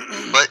impressive.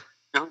 But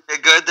who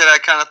did good that I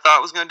kind of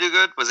thought was going to do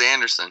good was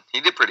Anderson.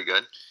 He did pretty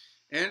good.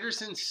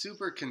 Anderson's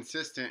super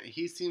consistent.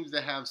 He seems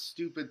to have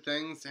stupid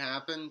things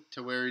happen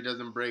to where he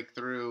doesn't break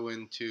through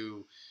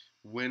into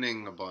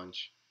winning a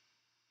bunch.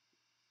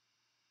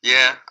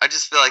 Yeah, I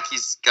just feel like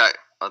he's got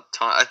a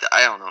ton.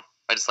 I don't know.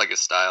 I just like his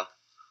style.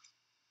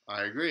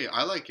 I agree.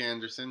 I like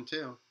Anderson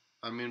too.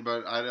 I mean,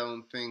 but I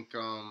don't think.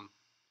 And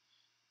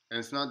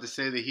it's not to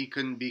say that he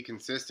couldn't be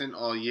consistent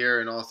all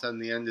year, and all of a sudden,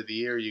 the end of the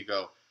year, you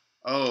go,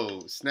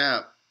 "Oh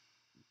snap!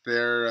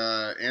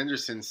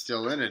 Anderson's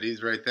still in it.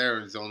 He's right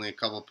there. He's only a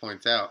couple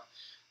points out."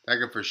 That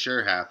could for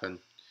sure happen.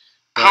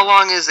 But how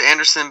long has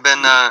Anderson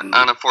been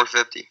on a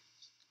 450?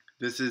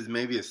 This is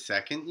maybe a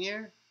second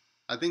year.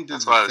 I think this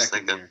That's is what I the was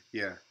second thinking.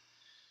 year. Yeah.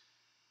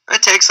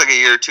 It takes like a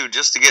year or two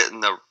just to get in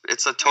the.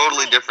 It's a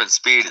totally different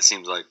speed. It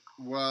seems like.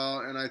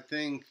 Well, and I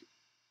think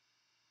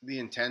the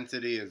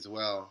intensity as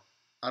well.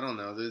 I don't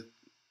know. The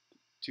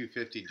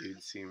 250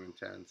 dudes seem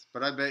intense,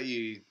 but I bet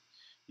you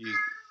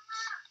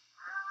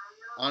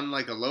on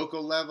like a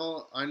local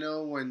level. I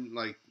know when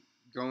like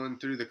going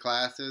through the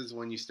classes,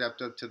 when you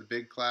stepped up to the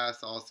big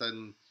class, all of a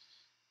sudden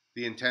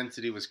the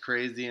intensity was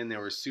crazy and they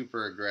were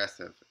super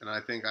aggressive. And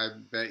I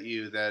bet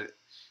you that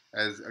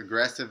as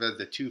aggressive as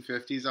the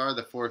 250s are,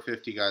 the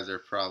 450 guys are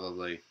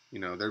probably,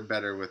 they're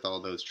better with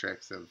all those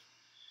tricks of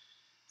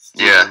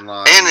stealing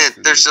lines.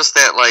 And there's just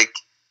that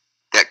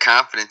that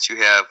confidence you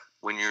have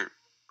when you're,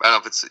 I don't know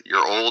if it's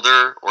you're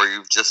older or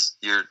you're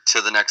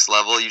to the next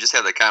level. You just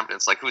have that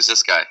confidence. Like, who's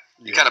this guy?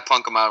 You kind of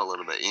punk him out a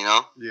little bit,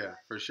 Yeah,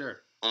 for sure.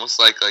 Almost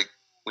like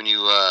when you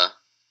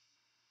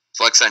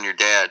flex on your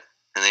dad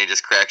and then he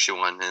just cracks you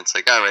one, and it's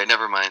like, all right,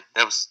 never mind.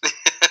 That was.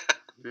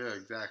 Yeah,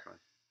 exactly.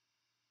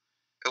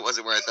 It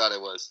wasn't where I thought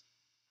it was.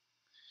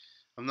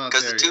 I'm not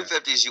there because the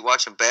 250s, you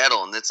watch them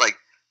battle, and it's like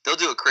they'll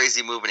do a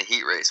crazy move in a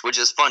heat race, which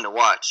is fun to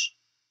watch.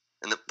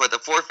 But the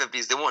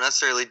 450s, they won't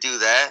necessarily do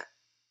that.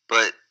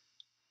 But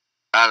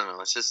I don't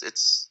know. It's just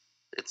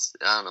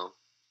I don't know.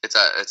 It's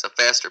a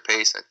faster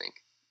pace, I think.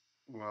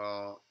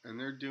 Well, and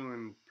they're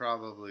doing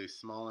probably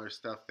smaller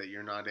stuff that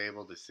you're not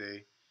able to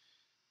see,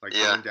 like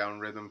going down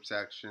rhythm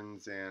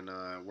sections and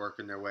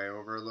working their way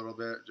over a little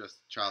bit, just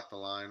chop the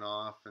line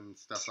off and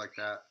stuff like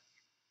that.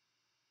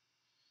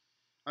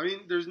 I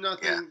mean, there's no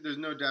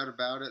doubt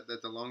about it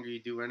that the longer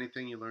you do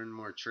anything, you learn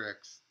more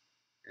tricks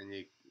and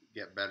you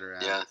get better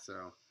at it.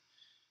 So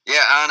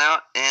yeah, on,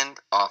 out, and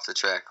off the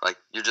track. Like,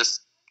 you're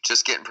just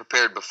getting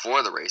prepared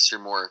before the race.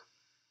 You're more,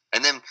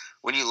 and then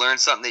when you learn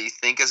something that you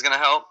think is going to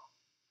help,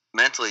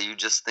 mentally you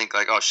just think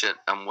like, oh shit,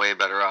 I'm way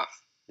better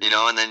off,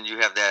 and then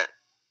you have that.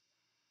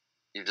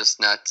 You're just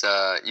not.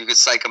 You could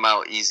psych them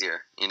out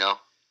easier,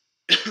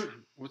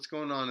 What's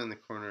going on in the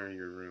corner of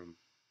your room?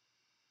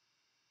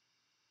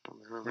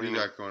 What do you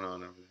got going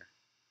on over there?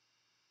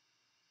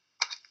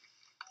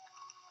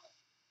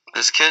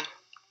 This kid?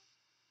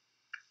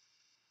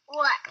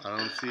 What? I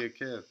don't see a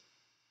kid.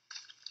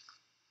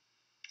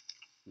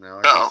 Now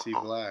I can see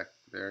black.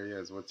 There he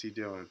is. What's he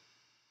doing?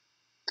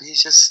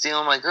 He's just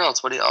stealing my girl.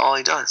 It's all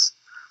he does.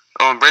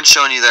 Oh, and Brent's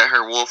showing you that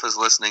her wolf is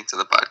listening to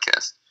the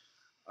podcast.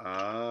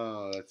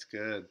 Oh, that's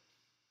good.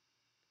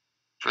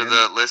 For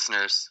the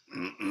listeners,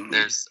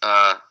 there's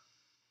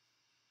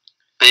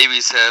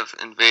babies have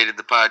invaded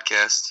the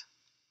podcast.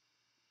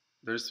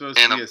 They're supposed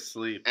to be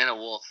asleep. And a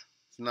wolf.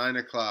 It's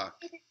 9:00.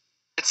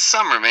 It's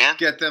summer, man.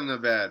 Get them to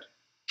bed.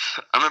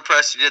 I'm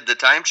impressed you did the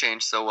time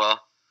change so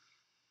well.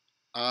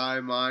 I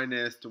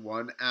minus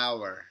 1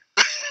 hour.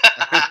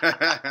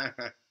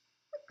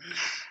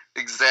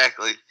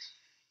 Exactly.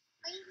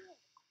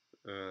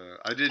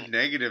 I did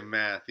negative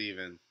math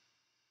even.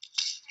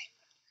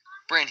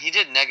 Brent, he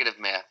did negative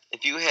math.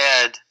 If you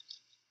had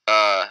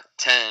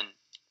 10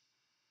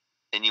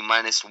 and you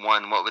minus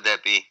 1, what would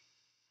that be?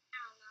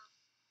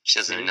 She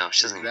doesn't even know.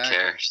 She doesn't even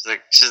care. She's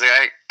like,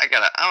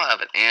 I'll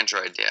have an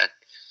Android, Dad.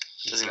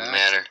 It doesn't even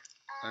matter.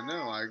 I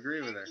know. I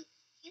agree with her.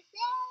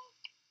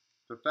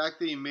 The fact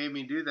that you made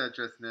me do that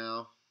just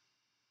now.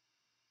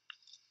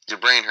 Your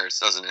brain hurts,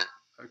 doesn't it?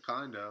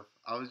 Kind of.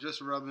 I was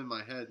just rubbing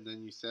my head, and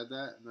then you said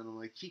that, and then I'm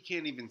like, he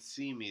can't even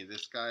see me.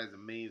 This guy is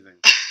amazing.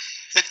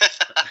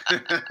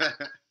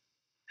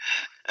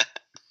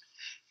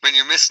 When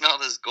you're missing all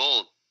this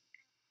gold.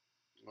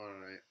 All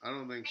right. I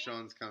don't think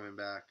Sean's coming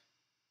back.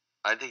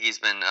 I think he's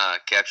been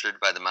captured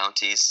by the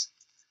Mounties.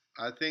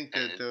 I think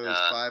that And, those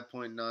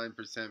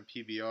 5.9%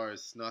 PBRs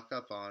snuck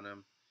up on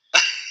him,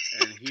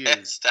 and he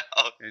passed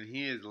out.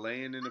 is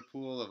laying in a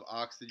pool of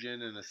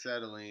oxygen and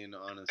acetylene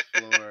on his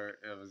floor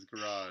of his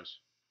garage.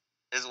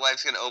 His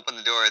wife's gonna open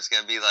the door. It's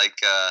gonna be like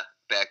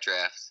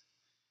Backdraft.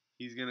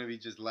 He's gonna be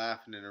just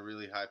laughing in a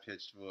really high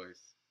pitched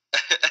voice.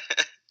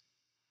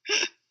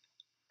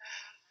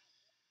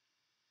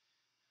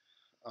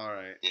 All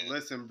right. Yeah.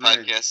 Listen,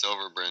 Bryn. Podcast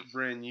over, Bryn.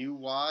 Bryn, you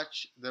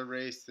watch the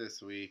race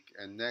this week,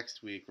 and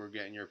next week we're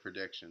getting your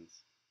predictions.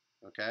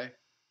 Okay?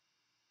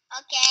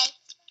 Okay.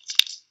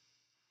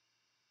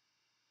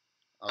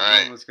 I was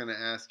Alright. almost going to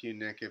ask you,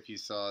 Nick, if you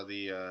saw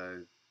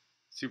the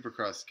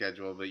Supercross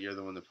schedule, but you're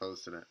the one that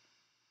posted it.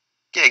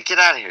 Yeah, get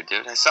out of here,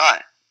 dude. I saw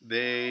it.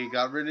 They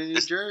got rid of New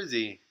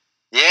Jersey.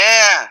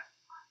 Yeah.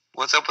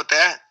 What's up with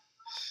that?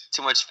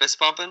 Too much fist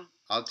bumping?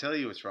 I'll tell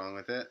you what's wrong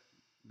with it.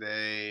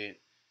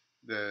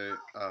 The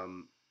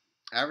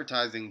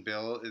advertising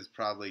bill is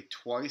probably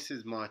twice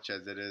as much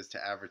as it is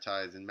to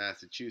advertise in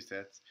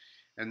Massachusetts,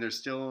 and they're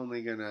still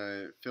only going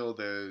to fill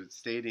the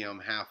stadium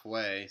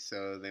halfway,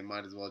 so they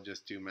might as well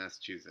just do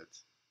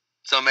Massachusetts.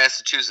 So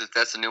Massachusetts,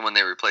 that's the new one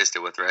they replaced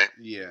it with, right?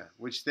 Yeah,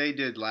 which they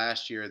did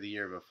last year or the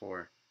year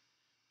before.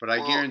 But I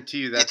Well, guarantee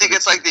you that's You think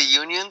it's like the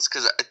unions?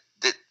 Because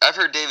I've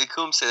heard Davey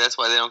Coombs say that's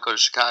why they don't go to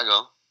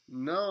Chicago.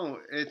 No,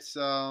 it's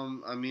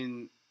I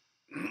mean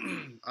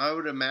I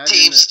would imagine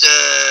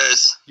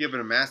Teamsters. yeah,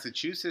 but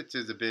Massachusetts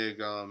is a big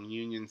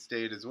union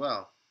state as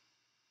well.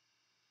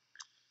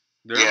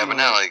 Yeah, but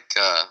not like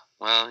I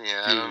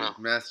don't know.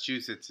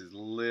 Massachusetts is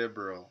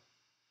liberal.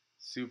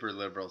 Super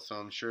liberal, so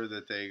I'm sure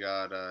that they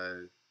got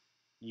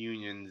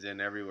unions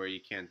and everywhere you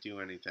can't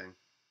do anything.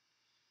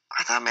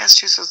 I thought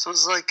Massachusetts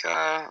was like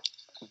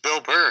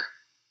Bill Burr.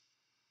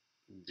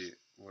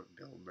 What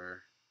Bill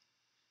Burr?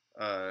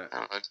 I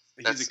don't know.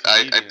 He's a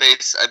comedian.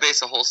 I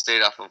base a whole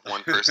state off of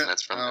one person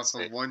that's from that Off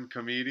state. of one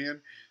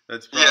comedian?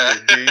 That's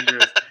probably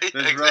dangerous. That's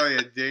Exactly. probably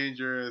a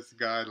dangerous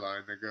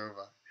guideline to go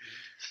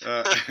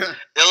by.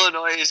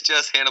 Illinois is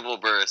just Hannibal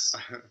Buress.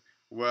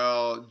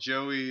 Well,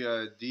 Joey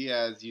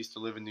Diaz used to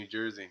live in New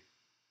Jersey.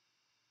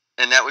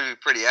 And that would be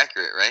pretty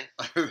accurate, right?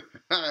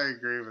 I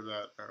agree with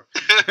that, though.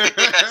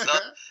 Yeah, so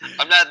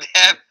I'm not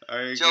that. I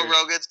agree. Joe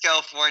Rogan's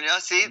California.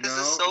 See, this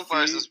is so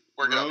far this is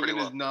working out pretty Rogan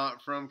well. is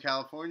not from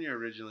California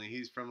originally.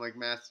 He's from like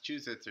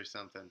Massachusetts or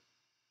something.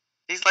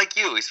 He's like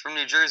you. He's from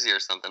New Jersey or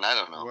something. I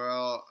don't know.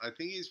 Well, I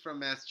think he's from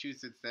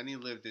Massachusetts. Then he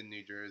lived in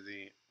New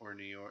Jersey or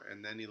New York,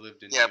 and then he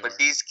lived in New Yeah, York. but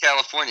he's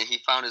California. He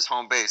found his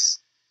home base.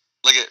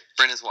 Look at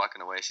Brenna's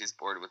walking away. She's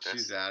bored with this.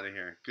 She's out of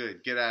here.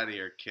 Good. Get out of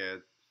here,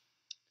 kid.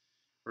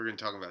 We're going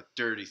to talk about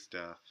dirty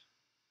stuff.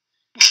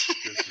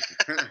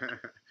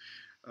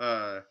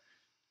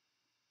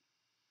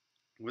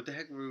 What the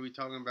heck were we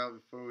talking about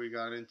before we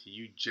got into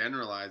you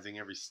generalizing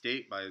every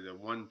state by the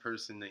one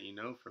person that you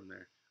know from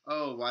there?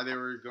 Oh, why they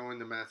were going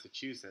to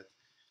Massachusetts.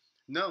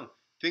 No,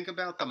 think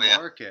about the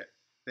market.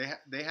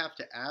 They have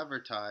to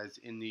advertise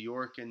in New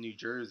York and New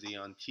Jersey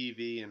on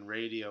TV and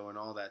radio and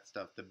all that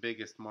stuff, the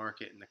biggest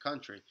market in the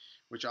country,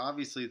 which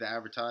obviously the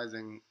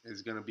advertising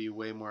is going to be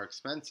way more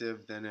expensive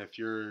than if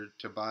you're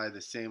to buy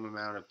the same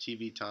amount of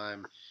TV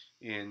time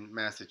in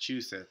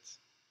Massachusetts.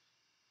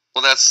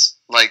 Well, that's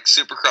like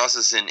Supercross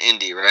is in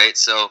Indy, right?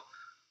 So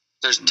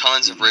there's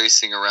tons of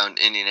racing around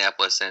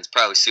Indianapolis, and it's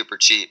probably super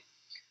cheap.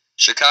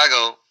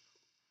 Chicago,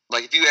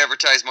 like if you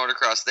advertise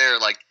motocross there,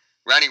 like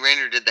Ronnie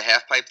Rayner did the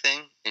half pipe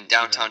thing in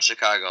downtown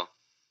Chicago.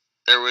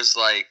 There was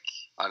like,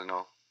 I don't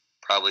know,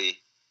 probably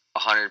a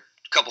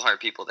couple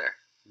hundred people there.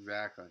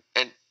 Exactly.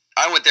 And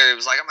I went there.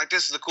 I'm like,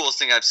 this is the coolest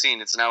thing I've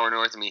seen. It's an hour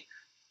north of me.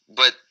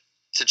 But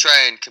to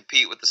try and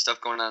compete with the stuff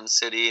going on in the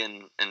city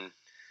and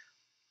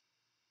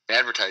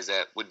advertise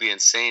that would be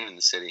insane in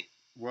the city.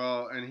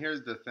 Well, and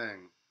here's the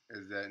thing,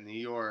 is that New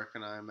York,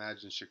 and I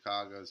imagine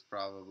Chicago is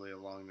probably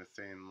along the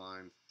same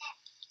lines,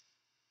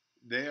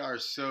 they are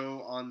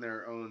so on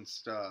their own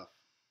stuff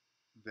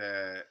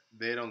that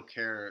they don't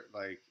care,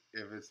 like,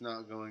 if it's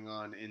not going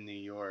on in New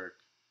York.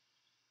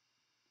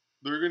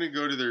 They're going to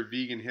go to their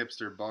vegan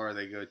hipster bar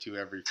they go to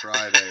every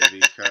Friday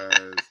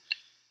because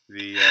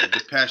the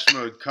Depeche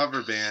Mode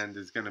cover band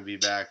is going to be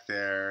back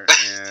there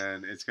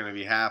and it's going to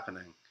be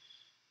happening.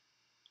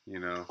 You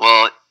know?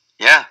 Well,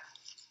 yeah.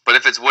 But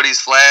if it's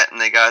Woody's Flat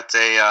and they got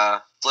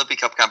a Flippy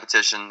Cup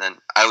competition, then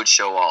I would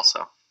show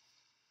also.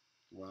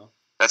 Well.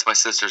 That's my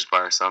sister's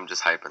bar, so I'm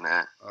just hyping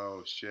that.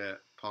 Oh, shit.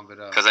 Pump it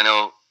up. Because I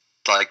know,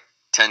 like,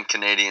 10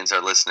 Canadians are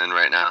listening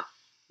right now.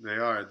 They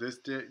are. This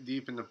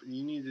deep in the...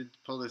 You need to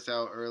pull this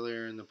out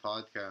earlier in the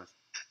podcast.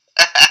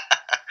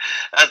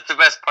 That's the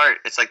best part.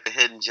 It's like the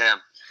hidden gem.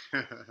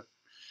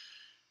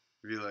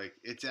 Be like,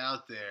 it's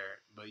out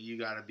there, but you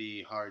got to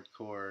be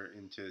hardcore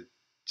into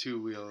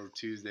Two Wheel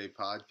Tuesday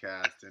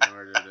podcast in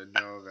order to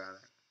know about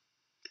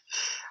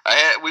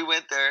it. We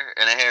went there,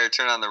 and I had her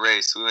turn on the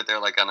race. We went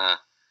there, like, on a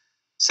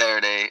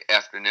Saturday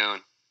afternoon,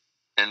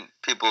 and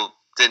people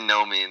didn't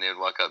know me, and they would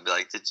walk up and be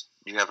like, did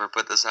you ever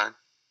put this on?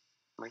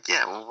 I'm like,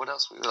 yeah. Well, what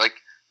else?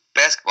 Like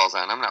basketball's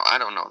on. I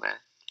don't know that.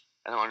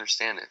 I don't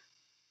understand it.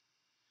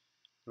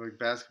 Like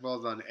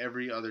basketball's on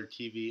every other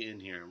TV in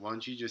here. Why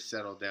don't you just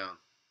settle down?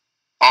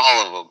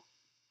 All of them.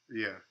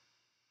 Yeah.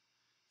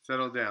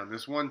 Settle down.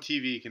 This one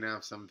TV can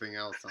have something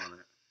else on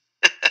it.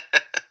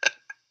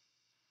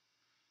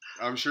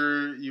 I'm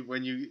sure you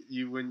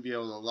wouldn't be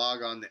able to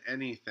log on to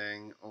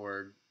anything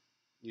or,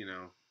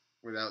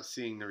 without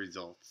seeing the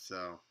results.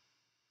 So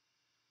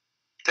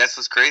That's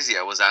what's crazy.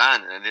 I was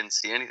on and I didn't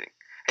see anything.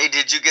 Hey,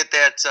 did you get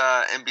that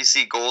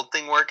NBC Gold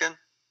thing working?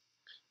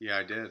 yeah,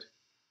 I did.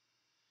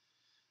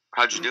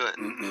 How'd you do it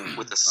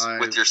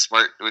with your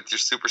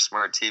super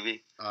smart TV?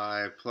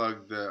 I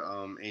plugged the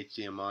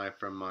HDMI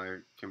from my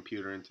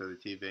computer into the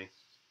TV.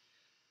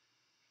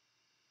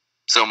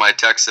 So my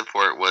tech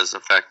support was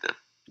effective.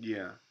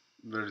 Yeah,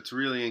 but it's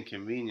really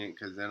inconvenient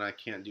because then I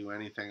can't do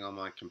anything on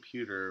my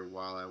computer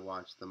while I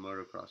watch the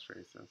motocross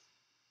races.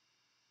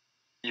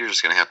 You're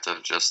just gonna have to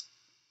just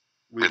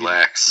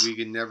relax. We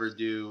can never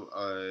do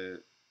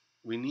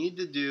we need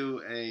to do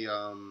a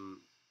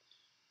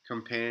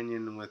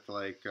companion with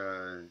like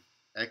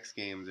X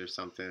Games or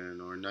something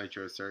or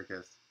Nitro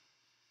Circus.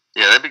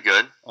 Yeah, that'd be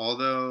good.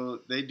 Although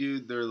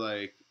they're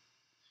like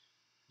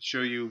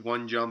show you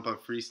one jump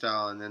of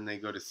freestyle and then they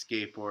go to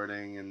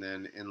skateboarding and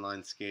then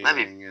inline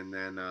skating and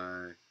then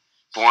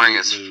boring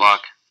as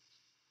fuck.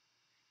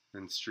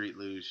 And street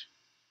luge.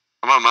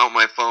 I'm gonna mount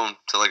my phone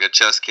to like a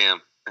chess cam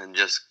and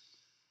just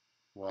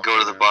go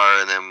to the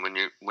bar, and then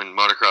when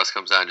motocross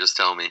comes on, just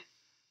tell me,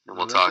 and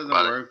we'll talk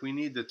about it. We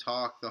need to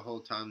talk the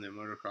whole time that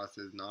motocross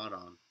is not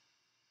on.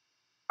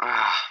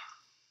 I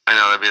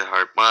know, that'd be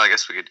hard. Well, I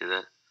guess we could do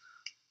that.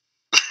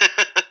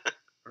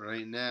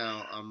 Right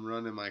now, I'm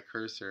running my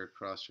cursor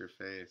across your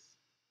face.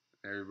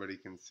 Everybody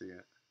can see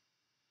it.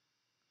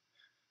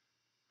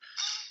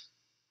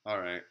 All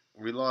right,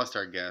 we lost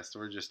our guest.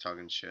 We're just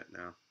talking shit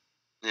now.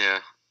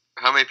 Yeah.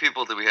 How many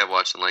people did we have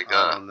watching? Like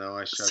I don't know.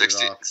 I shut it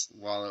off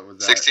while it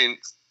was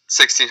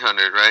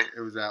 1600, right?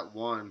 It was at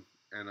 1,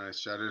 and I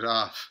shut it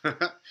off.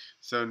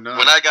 So no.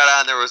 When I got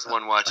on, there was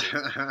one watching.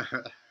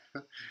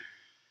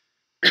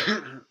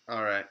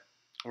 All right,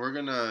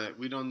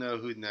 we don't know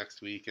who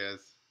next week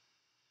is.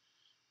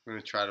 We're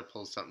gonna try to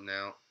pull something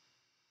out.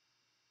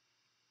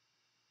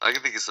 I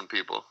can think of some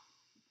people.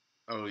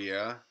 Oh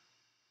yeah.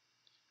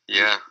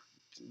 Yeah.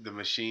 The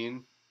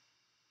machine.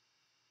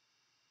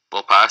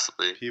 Well,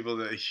 possibly. People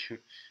that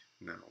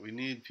no, we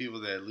need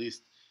people that at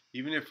least,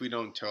 even if we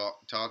don't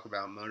talk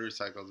about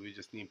motorcycles, we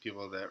just need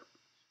people that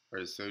are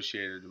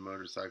associated to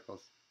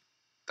motorcycles.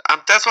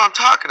 That's what I'm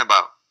talking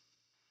about.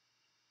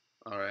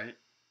 All right.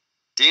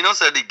 Dino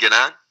said he'd get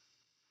on.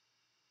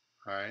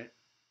 All right.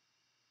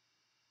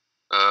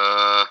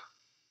 I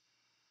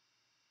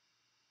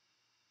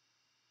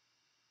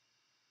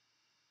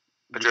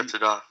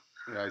drifted off.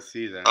 Yeah, I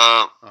see that.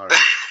 All right.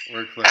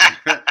 We're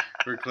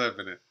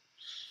clipping it.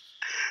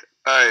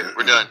 All right,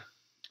 we're done.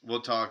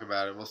 We'll talk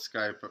about it. We'll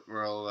Skype.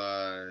 We'll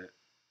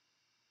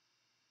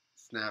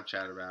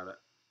Snapchat about it.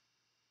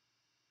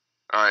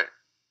 All right.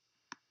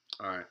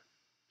 All right.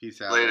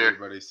 Peace out, Later.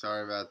 everybody.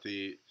 Sorry about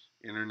the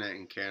internet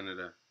in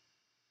Canada.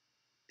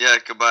 Yeah,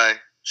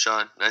 goodbye,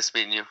 Sean. Nice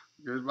meeting you.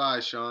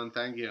 Goodbye, Sean.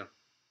 Thank you.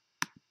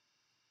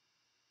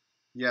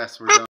 Yes, we're done.